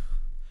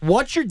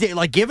 What's your day?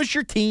 Like, give us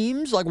your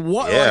teams. Like,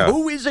 what? Yeah. Like,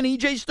 who is an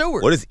EJ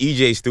Stewart? What is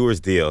EJ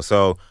Stewart's deal?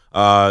 So,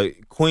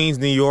 Queens,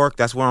 New York,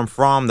 that's where I'm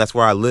from. That's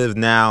where I live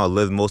now. I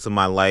lived most of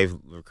my life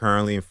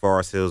currently in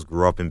Forest Hills.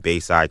 Grew up in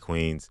Bayside,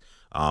 Queens.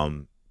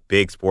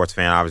 Big sports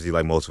fan, obviously,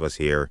 like most of us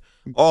here.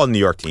 All New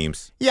York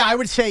teams. Yeah, I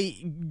would say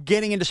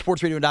getting into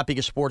sports radio and not being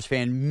a sports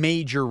fan,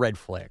 major red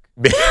flag.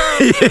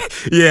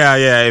 yeah.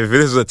 If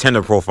this is a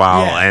Tinder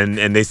profile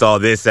and they saw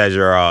this as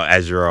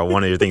your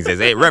one of your things, says,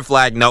 hey, red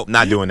flag, nope,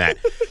 not doing that.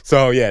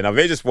 So yeah, now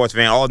major sports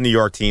fan, all New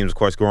York teams, of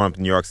course, growing up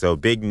in New York. So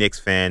big Knicks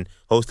fan,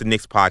 hosted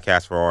Knicks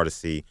podcast for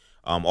Odyssey.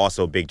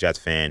 Also big Jets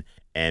fan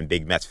and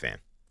big Mets fan.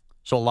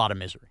 So a lot of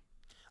misery.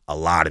 A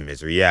lot of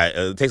misery. Yeah,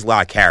 it takes a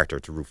lot of character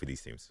to root for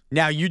these teams.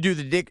 Now, you do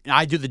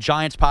I do the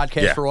Giants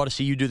podcast for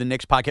Odyssey. You do the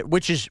Knicks podcast,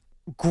 which is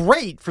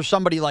great for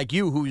somebody like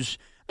you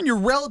you're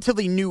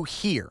relatively new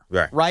here,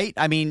 right?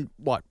 I mean,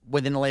 what,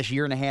 within the last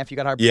year and a half you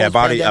got hired? Yeah,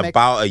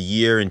 about a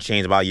year and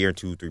change, about a year and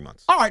 2-3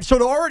 months. All right, so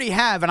to already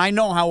have, and I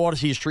know how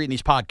Odyssey is treating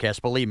these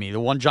podcasts, believe me, the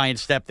one giant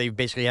step they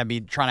basically have me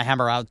trying to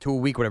hammer out 2 a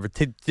week, whatever.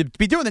 To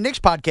be doing the Knicks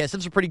podcast,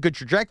 that's a pretty good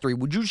trajectory.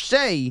 Would you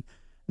say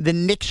the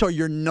Knicks are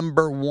your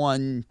number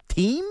one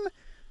team?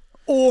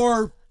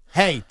 Or,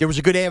 hey, there was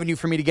a good avenue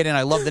for me to get in.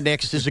 I love the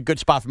Knicks. This is a good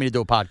spot for me to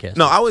do a podcast.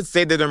 No, I would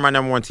say that they're my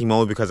number one team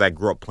only because I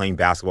grew up playing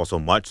basketball so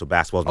much. So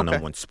basketball is my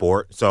number one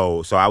sport.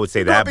 So I would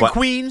say that. But in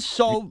Queens,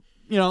 so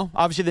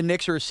obviously the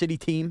Knicks are a city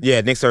team.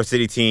 Yeah, Knicks are a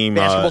city team.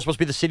 Basketball's supposed to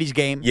be the city's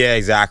game. Yeah,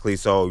 exactly.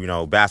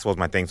 So basketball's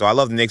my thing. So I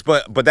love the Knicks,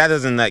 but that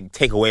doesn't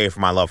take away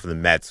from my love for the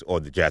Mets or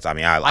the Jets. I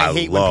mean, I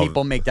hate when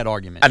people make that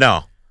argument. I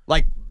know,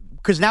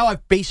 because now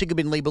I've basically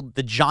been labeled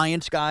the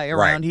Giants guy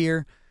around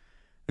here.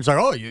 It's like,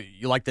 oh,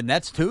 you like the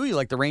Nets too? You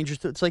like the Rangers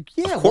too? It's like,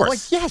 yeah, of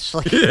course. yes.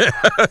 What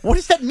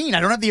does that mean?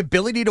 I don't have the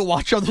ability to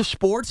watch other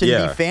sports and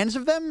be fans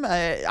of them?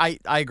 I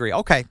agree.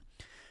 Okay.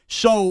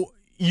 So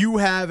you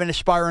have an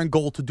aspiring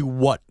goal to do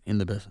what in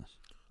the business?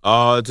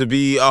 To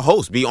be a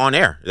host, be on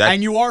air.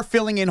 And you are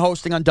filling in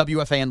hosting on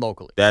WFAN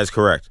locally. That is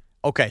correct.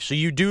 Okay, so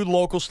you do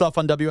local stuff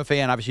on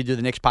WFAN, obviously you do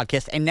the Knicks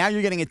podcast, and now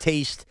you're getting a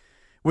taste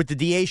with the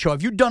DA show.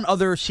 Have you done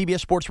other CBS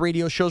Sports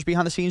radio shows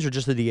behind the scenes or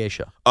just the DA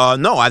show?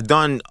 No, I've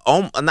done.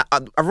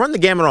 I've run the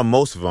gamut on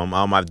most of them.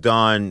 I've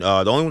done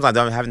the only ones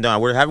I haven't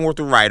done. I haven't worked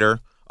with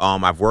Ryder.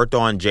 I've worked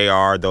on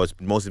JR, though it's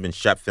mostly been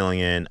Shep filling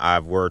in.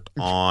 I've worked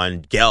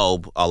on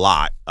Gelb a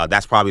lot.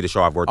 That's probably the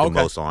show I've worked the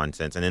most on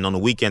since. And then on the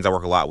weekends, I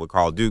work a lot with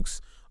Carl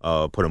Dukes.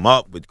 Put him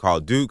up with Carl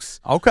Dukes.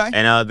 Okay.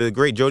 And the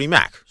great Jody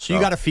Mack. So you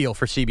got a feel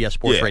for CBS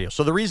Sports Radio.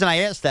 So the reason I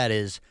asked that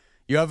is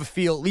you have a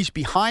feel, at least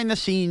behind the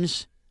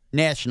scenes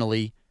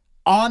nationally,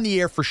 on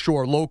the air for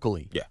sure,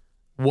 locally. Yeah.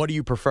 What do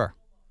you prefer?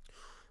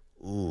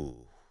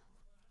 Ooh.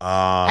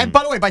 And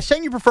by the way, by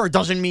saying you prefer, it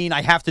doesn't mean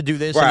I have to do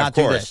this and not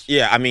do this.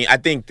 Yeah, I mean, I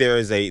think there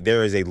is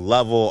a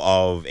level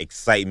of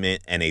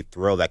excitement and a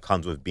thrill that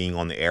comes with being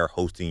on the air,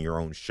 hosting your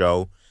own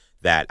show,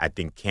 that I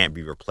think can't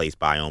be replaced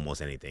by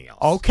almost anything else.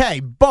 Okay,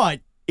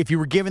 but if you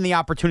were given the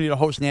opportunity to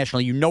host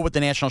nationally, you know what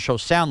the national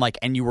shows sound like,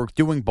 and you were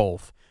doing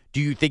both. Do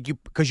you think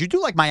because you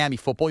do like Miami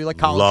football, you like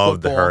college football.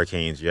 Love the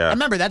Hurricanes, yeah. I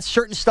remember that's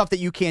certain stuff that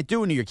you can't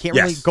do in New York. You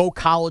can't really go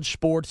college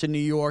sports in New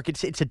York.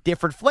 It's a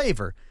different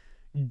flavor.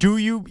 Do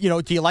you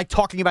like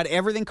talking about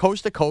everything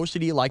coast to coast, or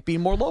do you like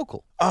being more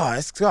local? Oh,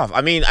 it's tough. I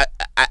mean,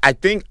 I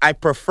think I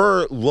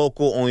prefer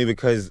local only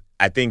because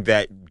I think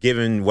that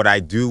given what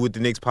I do with the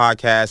Knicks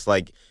podcast,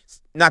 like,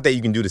 not that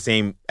you can do the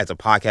same as a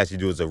podcast you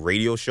do as a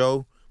radio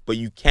show, but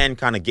you can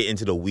kind of get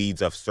into the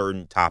weeds of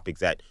certain topics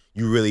that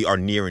you really are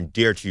near and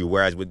dear to you.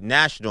 Whereas with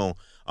national,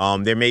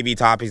 there may be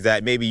topics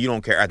that maybe you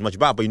don't care as much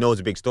about, but you know it's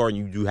a big story and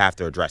you do have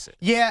to address it.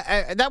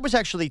 Yeah, that was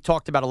actually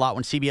talked about a lot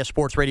when CBS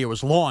Sports Radio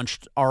was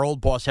launched. Our old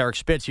boss, Eric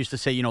Spitz, used to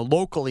say,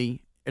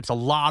 locally, it's a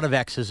lot of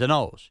X's and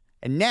O's.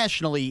 And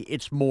nationally,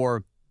 it's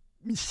more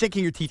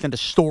sinking your teeth into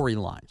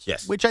storylines.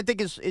 Yes. Which I think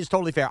is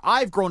totally fair.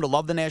 I've grown to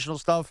love the national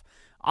stuff.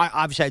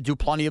 Obviously, I do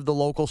plenty of the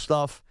local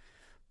stuff.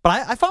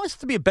 But I found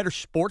myself to be a better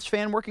sports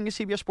fan working at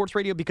CBS Sports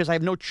Radio because I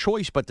have no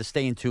choice but to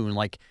stay in tune.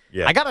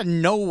 I got to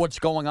know what's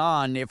going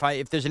on.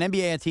 If there's an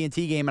NBA and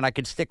TNT game and I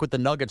could stick with the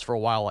Nuggets for a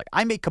while,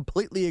 I may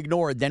completely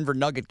ignore a Denver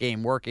Nugget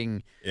game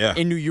working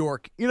in New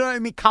York. You know what I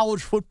mean?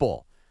 College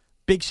football.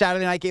 Big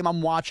Saturday night game,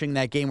 I'm watching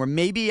that game where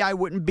maybe I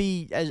wouldn't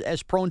be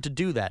as prone to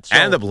do that. So,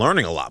 I end up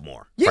learning a lot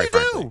more. Yeah, quite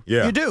frankly.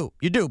 Yeah,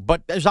 you do.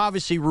 But there's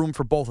obviously room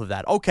for both of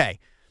that. Okay.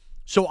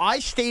 So I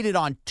stated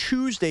on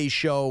Tuesday's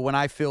show when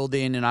I filled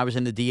in and I was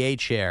in the DA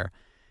chair,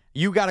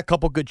 you got a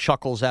couple good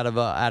chuckles out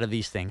of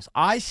these things.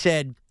 I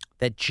said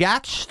that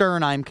Jack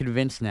Stern, I'm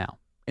convinced now,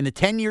 in the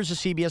 10 years of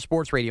CBS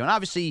Sports Radio, and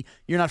obviously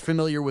you're not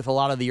familiar with a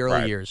lot of the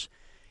early years,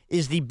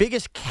 is the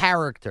biggest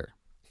character.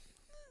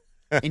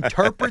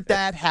 Interpret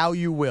that how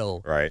you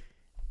will. Right.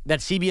 That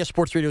CBS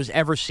Sports Radio has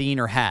ever seen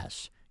or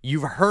has.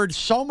 You've heard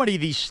so many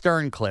of these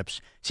Stern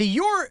clips. See,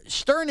 your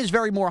Stern is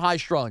very more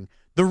high-strung.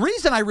 The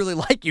reason I really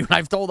like you, and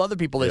I've told other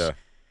people this,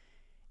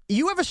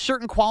 you have a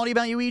certain quality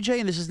about you, EJ,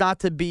 and this is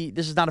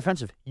not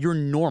offensive. You're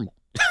normal.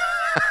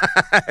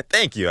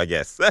 Thank you, I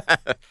guess.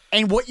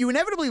 And what you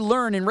inevitably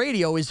learn in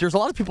radio is there's a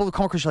lot of people who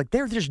come across like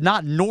they're just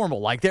not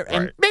normal.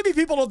 And maybe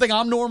people don't think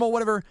I'm normal,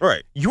 whatever.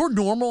 Right. You're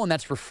normal, and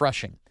that's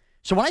refreshing.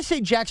 So when I say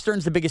Jack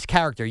Stern's the biggest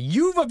character,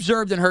 you've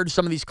observed and heard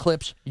some of these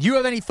clips. You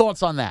have any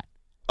thoughts on that?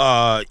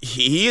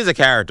 He is a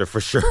character for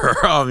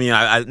sure.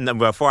 I mean,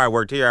 before I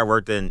worked here, I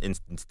worked in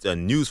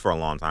news for a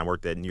long time. I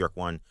worked at New York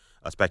One,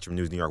 Spectrum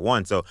News, New York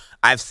One. So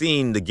I've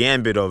seen the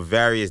gambit of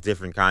various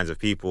different kinds of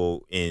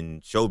people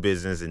in show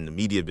business and the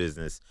media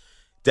business.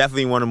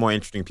 Definitely one of the more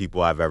interesting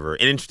people I've ever.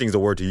 And interesting is a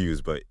word to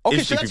use, but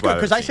okay, so that's good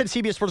because I said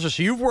CBS Sports.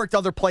 So you've worked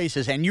other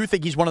places, and you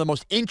think he's one of the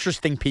most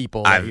interesting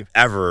people I've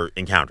ever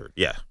encountered.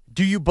 Yeah.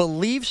 Do you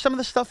believe some of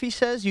the stuff he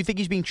says? Do you think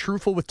he's being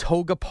truthful with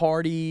toga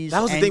parties?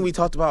 That was the thing we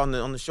talked about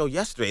on the show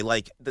yesterday.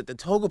 Like, the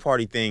toga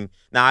party thing.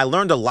 Now, I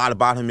learned a lot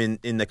about him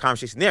in the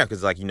conversation there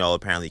because,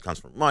 apparently he comes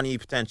from money,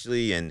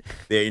 potentially, and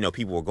there,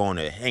 people were going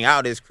to hang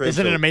out at his crib.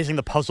 Isn't it amazing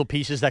the puzzle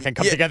pieces that can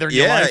come together in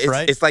your life,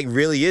 right? It's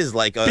really is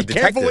like a detective. Be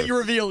careful what you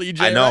reveal,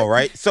 EJ. I know,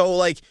 right?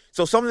 So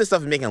some of this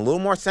stuff is making a little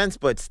more sense,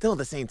 but still at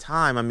the same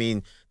time, I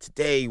mean,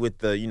 today with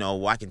the,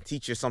 I can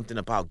teach you something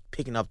about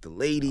picking up the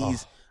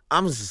ladies.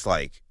 I'm just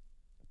like,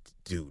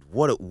 dude,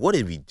 what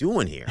are we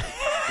doing here?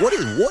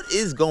 What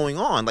is going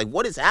on? Like,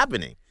 what is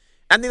happening?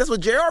 I think that's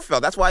what JR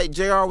felt. That's why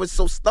JR was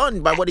so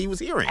stunned by what he was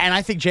hearing. And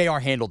I think JR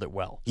handled it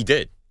well. He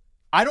did.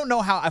 I don't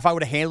know if I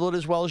would have handled it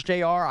as well as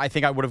JR. I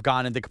think I would have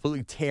gone into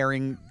completely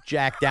tearing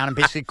Jack down and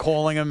basically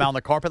calling him out on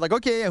the carpet. Like,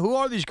 okay, who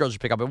are these girls you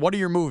pick up? And what are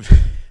your moves?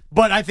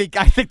 But I think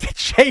that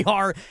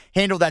JR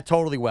handled that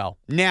totally well.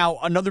 Now,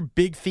 another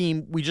big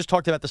theme, we just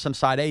talked about this on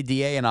Side A,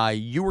 DA and I.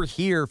 You were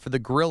here for the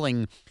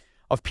grilling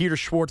of Peter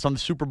Schwartz on the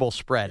Super Bowl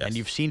spread, and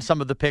you've seen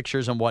some of the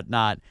pictures and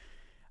whatnot.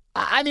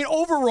 I mean,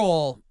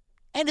 overall,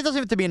 and it doesn't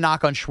have to be a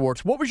knock on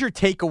Schwartz, what was your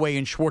takeaway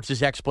in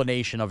Schwartz's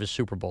explanation of his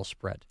Super Bowl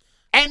spread?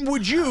 And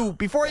would you,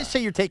 before I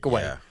say your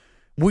takeaway,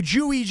 would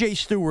you, E.J.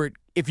 Stewart,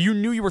 if you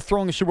knew you were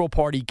throwing a Super Bowl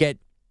party, get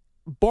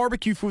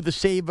barbecue food to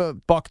save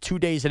 $1 2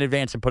 days in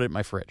advance and put it in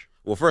my fridge?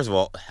 Well, first of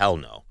all, hell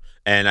no.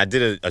 And I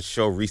did a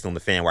show recently on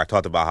The Fan where I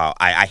talked about how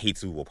I hate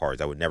Super Bowl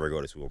parties. I would never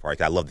go to Super Bowl parties.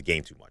 I love the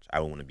game too much. I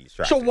don't want to be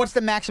distracted. So what's the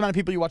max amount of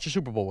people you watch a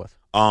Super Bowl with?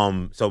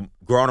 So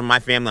growing up in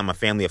my family, I'm a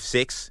family of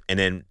 6. And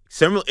then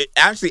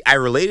actually, I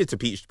related to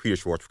Peter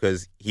Schwartz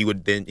because he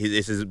would then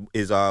his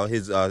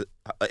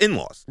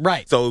in-laws.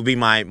 Right. So it would be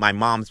my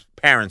mom's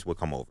parents would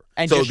come over.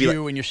 And so just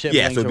you and your siblings.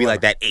 Yeah, so it would be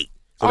like that 8.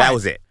 So that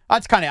was it.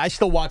 That's kind of. I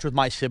still watch with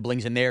my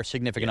siblings and their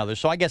significant others.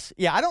 So I guess,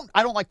 I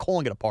don't like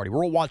calling it a party.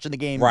 We're all watching the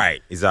game,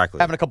 right? Exactly.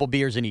 Having a couple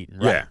beers and eating,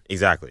 right? Yeah,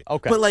 exactly.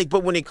 Okay.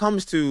 But when it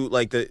comes to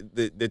like the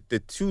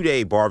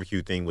 2-day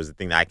barbecue thing was the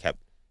thing that I kept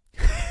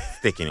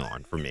sticking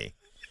on for me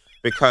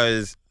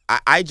because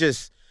I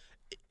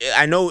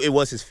know it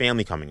was his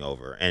family coming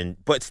over,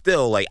 but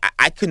still, like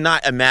I could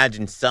not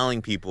imagine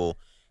selling people,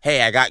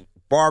 hey, I got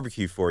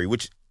barbecue for you,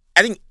 which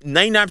I think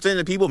 99% of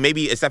the people,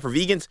 maybe except for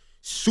vegans,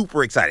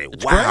 super excited.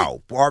 It's wow,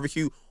 great.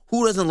 Barbecue.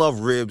 Who doesn't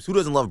love ribs? Who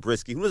doesn't love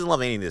brisket? Who doesn't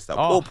love any of this stuff?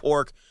 Pulled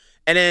pork.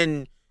 And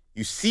then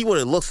you see what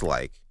it looks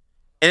like.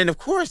 And then, of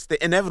course,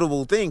 the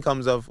inevitable thing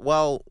comes of,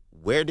 well,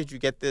 where did you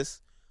get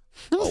this?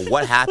 Or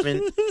what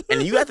happened?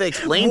 And you have to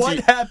explain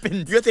what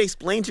happened. You have to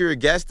explain to your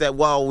guests that,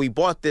 well, we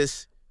bought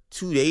this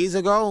 2 days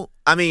ago.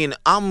 I mean,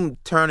 I'm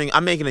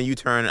making a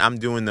U-turn. I'm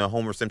doing the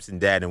Homer Simpson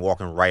dad and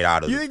walking right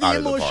out of the party. You think the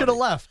in-laws should have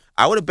left?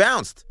 I would have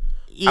bounced.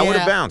 Yeah. I would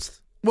have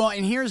bounced. Well,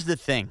 and here's the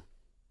thing.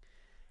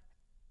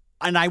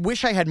 and I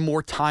wish I had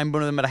more time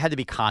with him, but I had to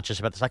be conscious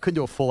about this. I couldn't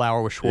do a full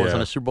hour with Schwartz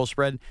on a Super Bowl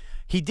spread.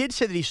 He did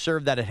say that he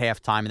served that at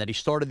halftime and that he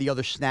started the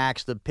other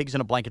snacks, the pigs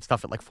in a blanket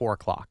stuff at like 4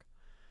 o'clock.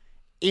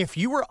 If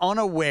you were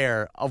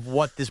unaware of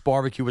what this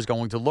barbecue was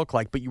going to look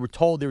like, but you were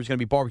told there was going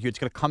to be barbecue, it's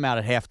going to come out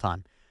at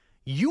halftime,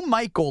 you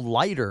might go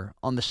lighter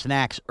on the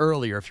snacks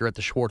earlier if you're at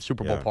the Schwartz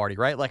Super Bowl party,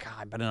 right? Like,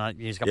 I better not.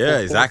 He's got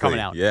four coming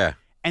out. Yeah.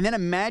 And then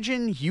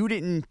imagine you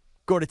didn't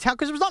go to town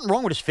because there was nothing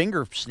wrong with his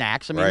finger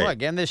snacks. I mean, look,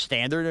 again, they're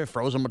standard, they're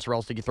frozen. What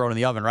else did you throw it in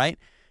the oven, right?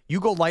 You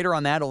go lighter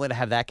on that, only to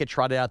have that get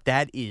trotted out.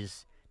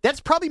 That's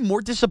probably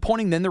more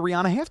disappointing than the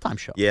Rihanna halftime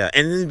show. Yeah,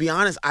 and then to be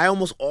honest, I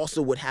almost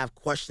also would have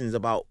questions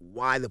about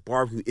why the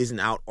barbecue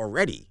isn't out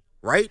already.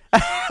 Right?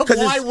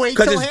 Why wait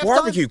till Because it's halftime?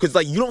 barbecue. Because,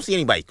 like, you don't see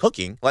anybody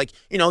cooking. Like,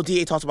 you know,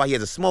 D.A. talks about he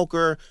has a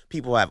smoker.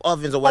 People have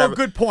ovens or whatever. Oh,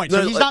 good point.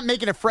 So he's not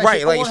making it fresh.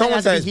 Right. Like, if someone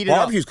has to be says heated up.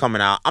 barbecue's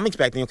coming out, I'm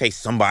expecting, okay,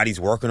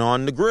 somebody's working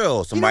on the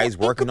grill. Somebody's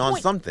working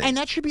on something. And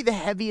that should be the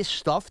heaviest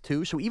stuff,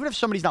 too. So even if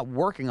somebody's not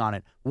working on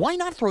it, why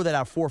not throw that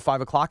out 4 or 5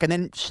 o'clock and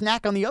then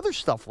snack on the other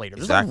stuff later?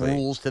 There's no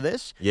rules to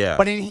this. Yeah.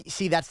 But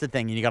see, that's the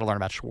thing. And you got to learn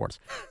about Schwartz.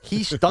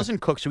 He doesn't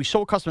cook, so he's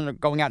so accustomed to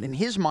going out. In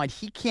his mind,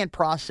 he can't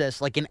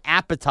process like an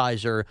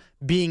appetizer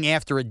being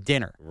after a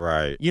dinner.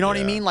 Right. You know what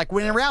I mean? Like,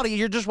 when in reality,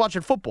 you're just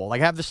watching football.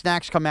 Like, have the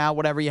snacks come out,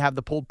 whatever. You have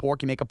the pulled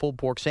pork. You make a pulled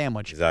pork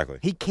sandwich. Exactly.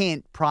 He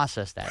can't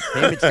process that.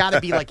 It's got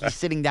to be like he's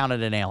sitting down at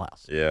an ale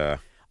house. Yeah.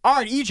 All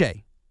right,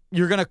 EJ,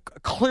 you're going to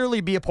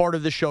clearly be a part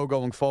of the show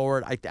going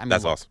forward. I mean,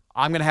 that's awesome.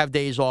 I'm going to have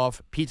days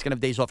off. Pete's going to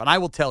have days off. And I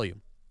will tell you,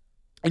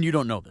 and you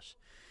don't know this,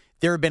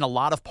 there have been a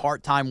lot of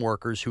part-time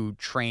workers who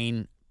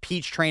train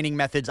Pete's training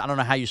methods. I don't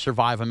know how you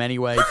survive them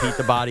anyway, Pete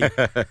the Body.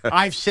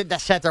 I've sat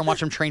there and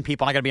watched him train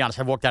people, and I got to be honest,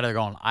 I've walked out of there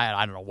going,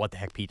 I don't know what the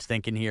heck Pete's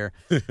thinking here.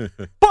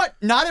 But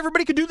not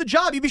everybody could do the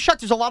job. You'd be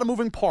shocked. There's a lot of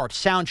moving parts,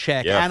 sound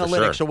check,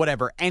 analytics, or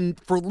whatever. And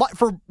for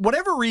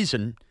whatever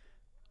reason,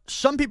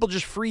 some people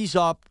just freeze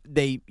up.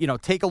 They,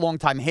 take a long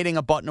time hitting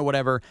a button or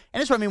whatever. And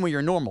that's what I mean when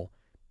you're normal.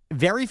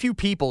 Very few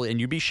people,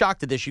 and you'd be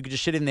shocked at this, you could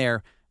just sit in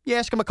there, you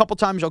ask them a couple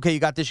times, okay, you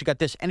got this,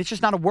 and it's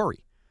just not a worry.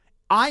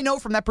 I know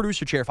from that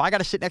producer chair, if I got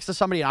to sit next to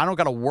somebody and I don't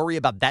got to worry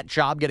about that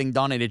job getting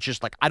done, and it's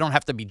just like I don't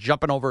have to be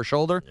jumping over a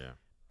shoulder,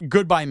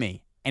 good by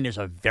me. And there's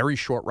a very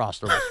short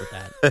roster list with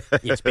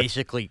that. It's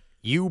basically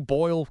you,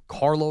 Boyle,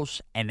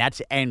 Carlos, and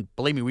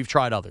believe me, we've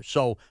tried others.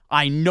 So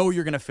I know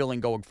you're going to fill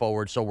in going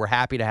forward, so we're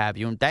happy to have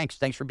you. And thanks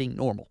for being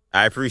normal.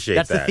 I appreciate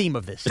that. That's the theme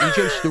of this.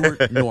 EJ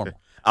Stewart, normal.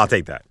 I'll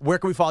take that. Where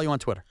can we follow you on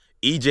Twitter?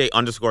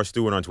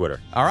 EJ_Stewart on Twitter.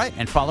 All right,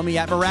 and follow me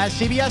at Mraz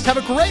CBS. Have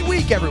a great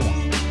week,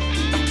 everyone.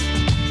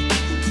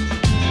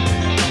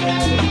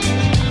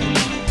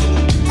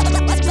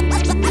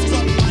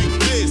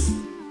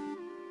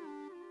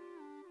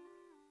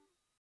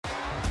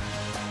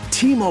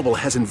 T-Mobile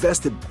has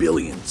invested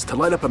billions to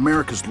light up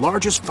America's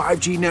largest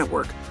 5G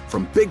network,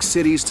 from big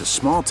cities to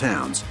small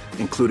towns,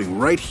 including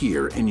right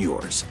here in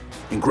yours.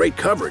 And great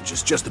coverage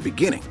is just the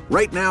beginning.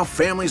 Right now,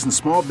 families and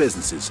small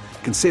businesses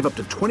can save up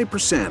to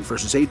 20%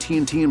 versus AT&T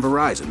and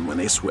Verizon when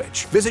they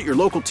switch. Visit your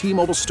local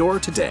T-Mobile store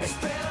today.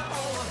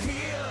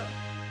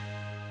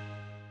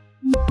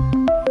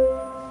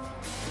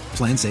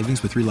 Plan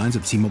savings with 3 lines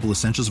of T-Mobile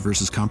Essentials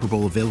versus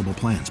comparable available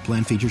plans.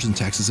 Plan features and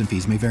taxes and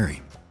fees may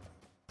vary.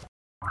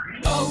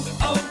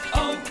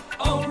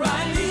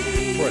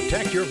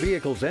 Protect your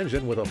vehicle's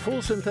engine with a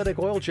full synthetic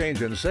oil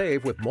change and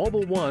save with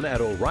Mobil 1 at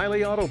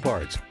O'Reilly Auto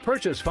Parts.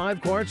 Purchase 5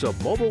 quarts of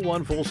Mobil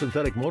 1 full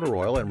synthetic motor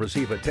oil and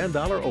receive a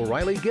 $10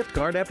 O'Reilly gift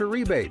card after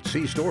rebate.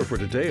 See store for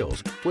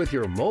details. With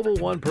your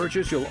Mobil 1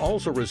 purchase, you'll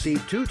also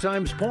receive 2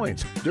 times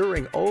points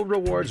during O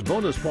Rewards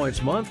Bonus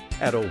Points Month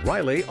at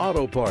O'Reilly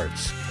Auto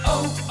Parts.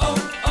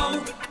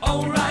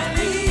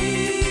 O'Reilly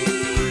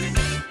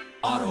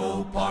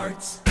Auto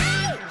Parts.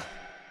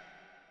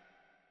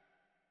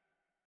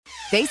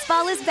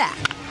 Baseball is back,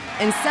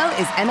 and so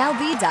is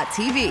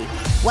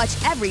MLB.tv.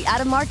 Watch every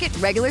out-of-market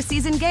regular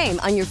season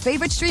game on your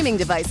favorite streaming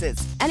devices,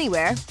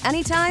 anywhere,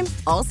 anytime,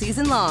 all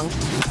season long.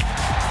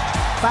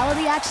 Follow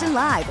the action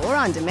live or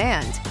on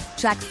demand.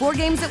 Track 4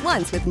 games at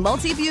once with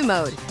multi-view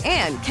mode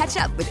and catch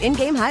up with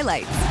in-game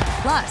highlights.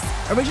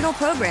 Plus, original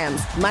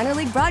programs, minor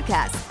league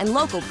broadcasts, and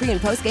local pre- and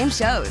post-game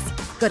shows.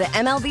 Go to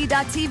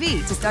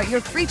MLB.tv to start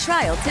your free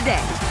trial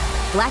today.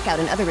 Blackout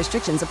and other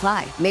restrictions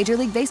apply. Major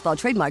League Baseball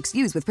trademarks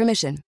used with permission.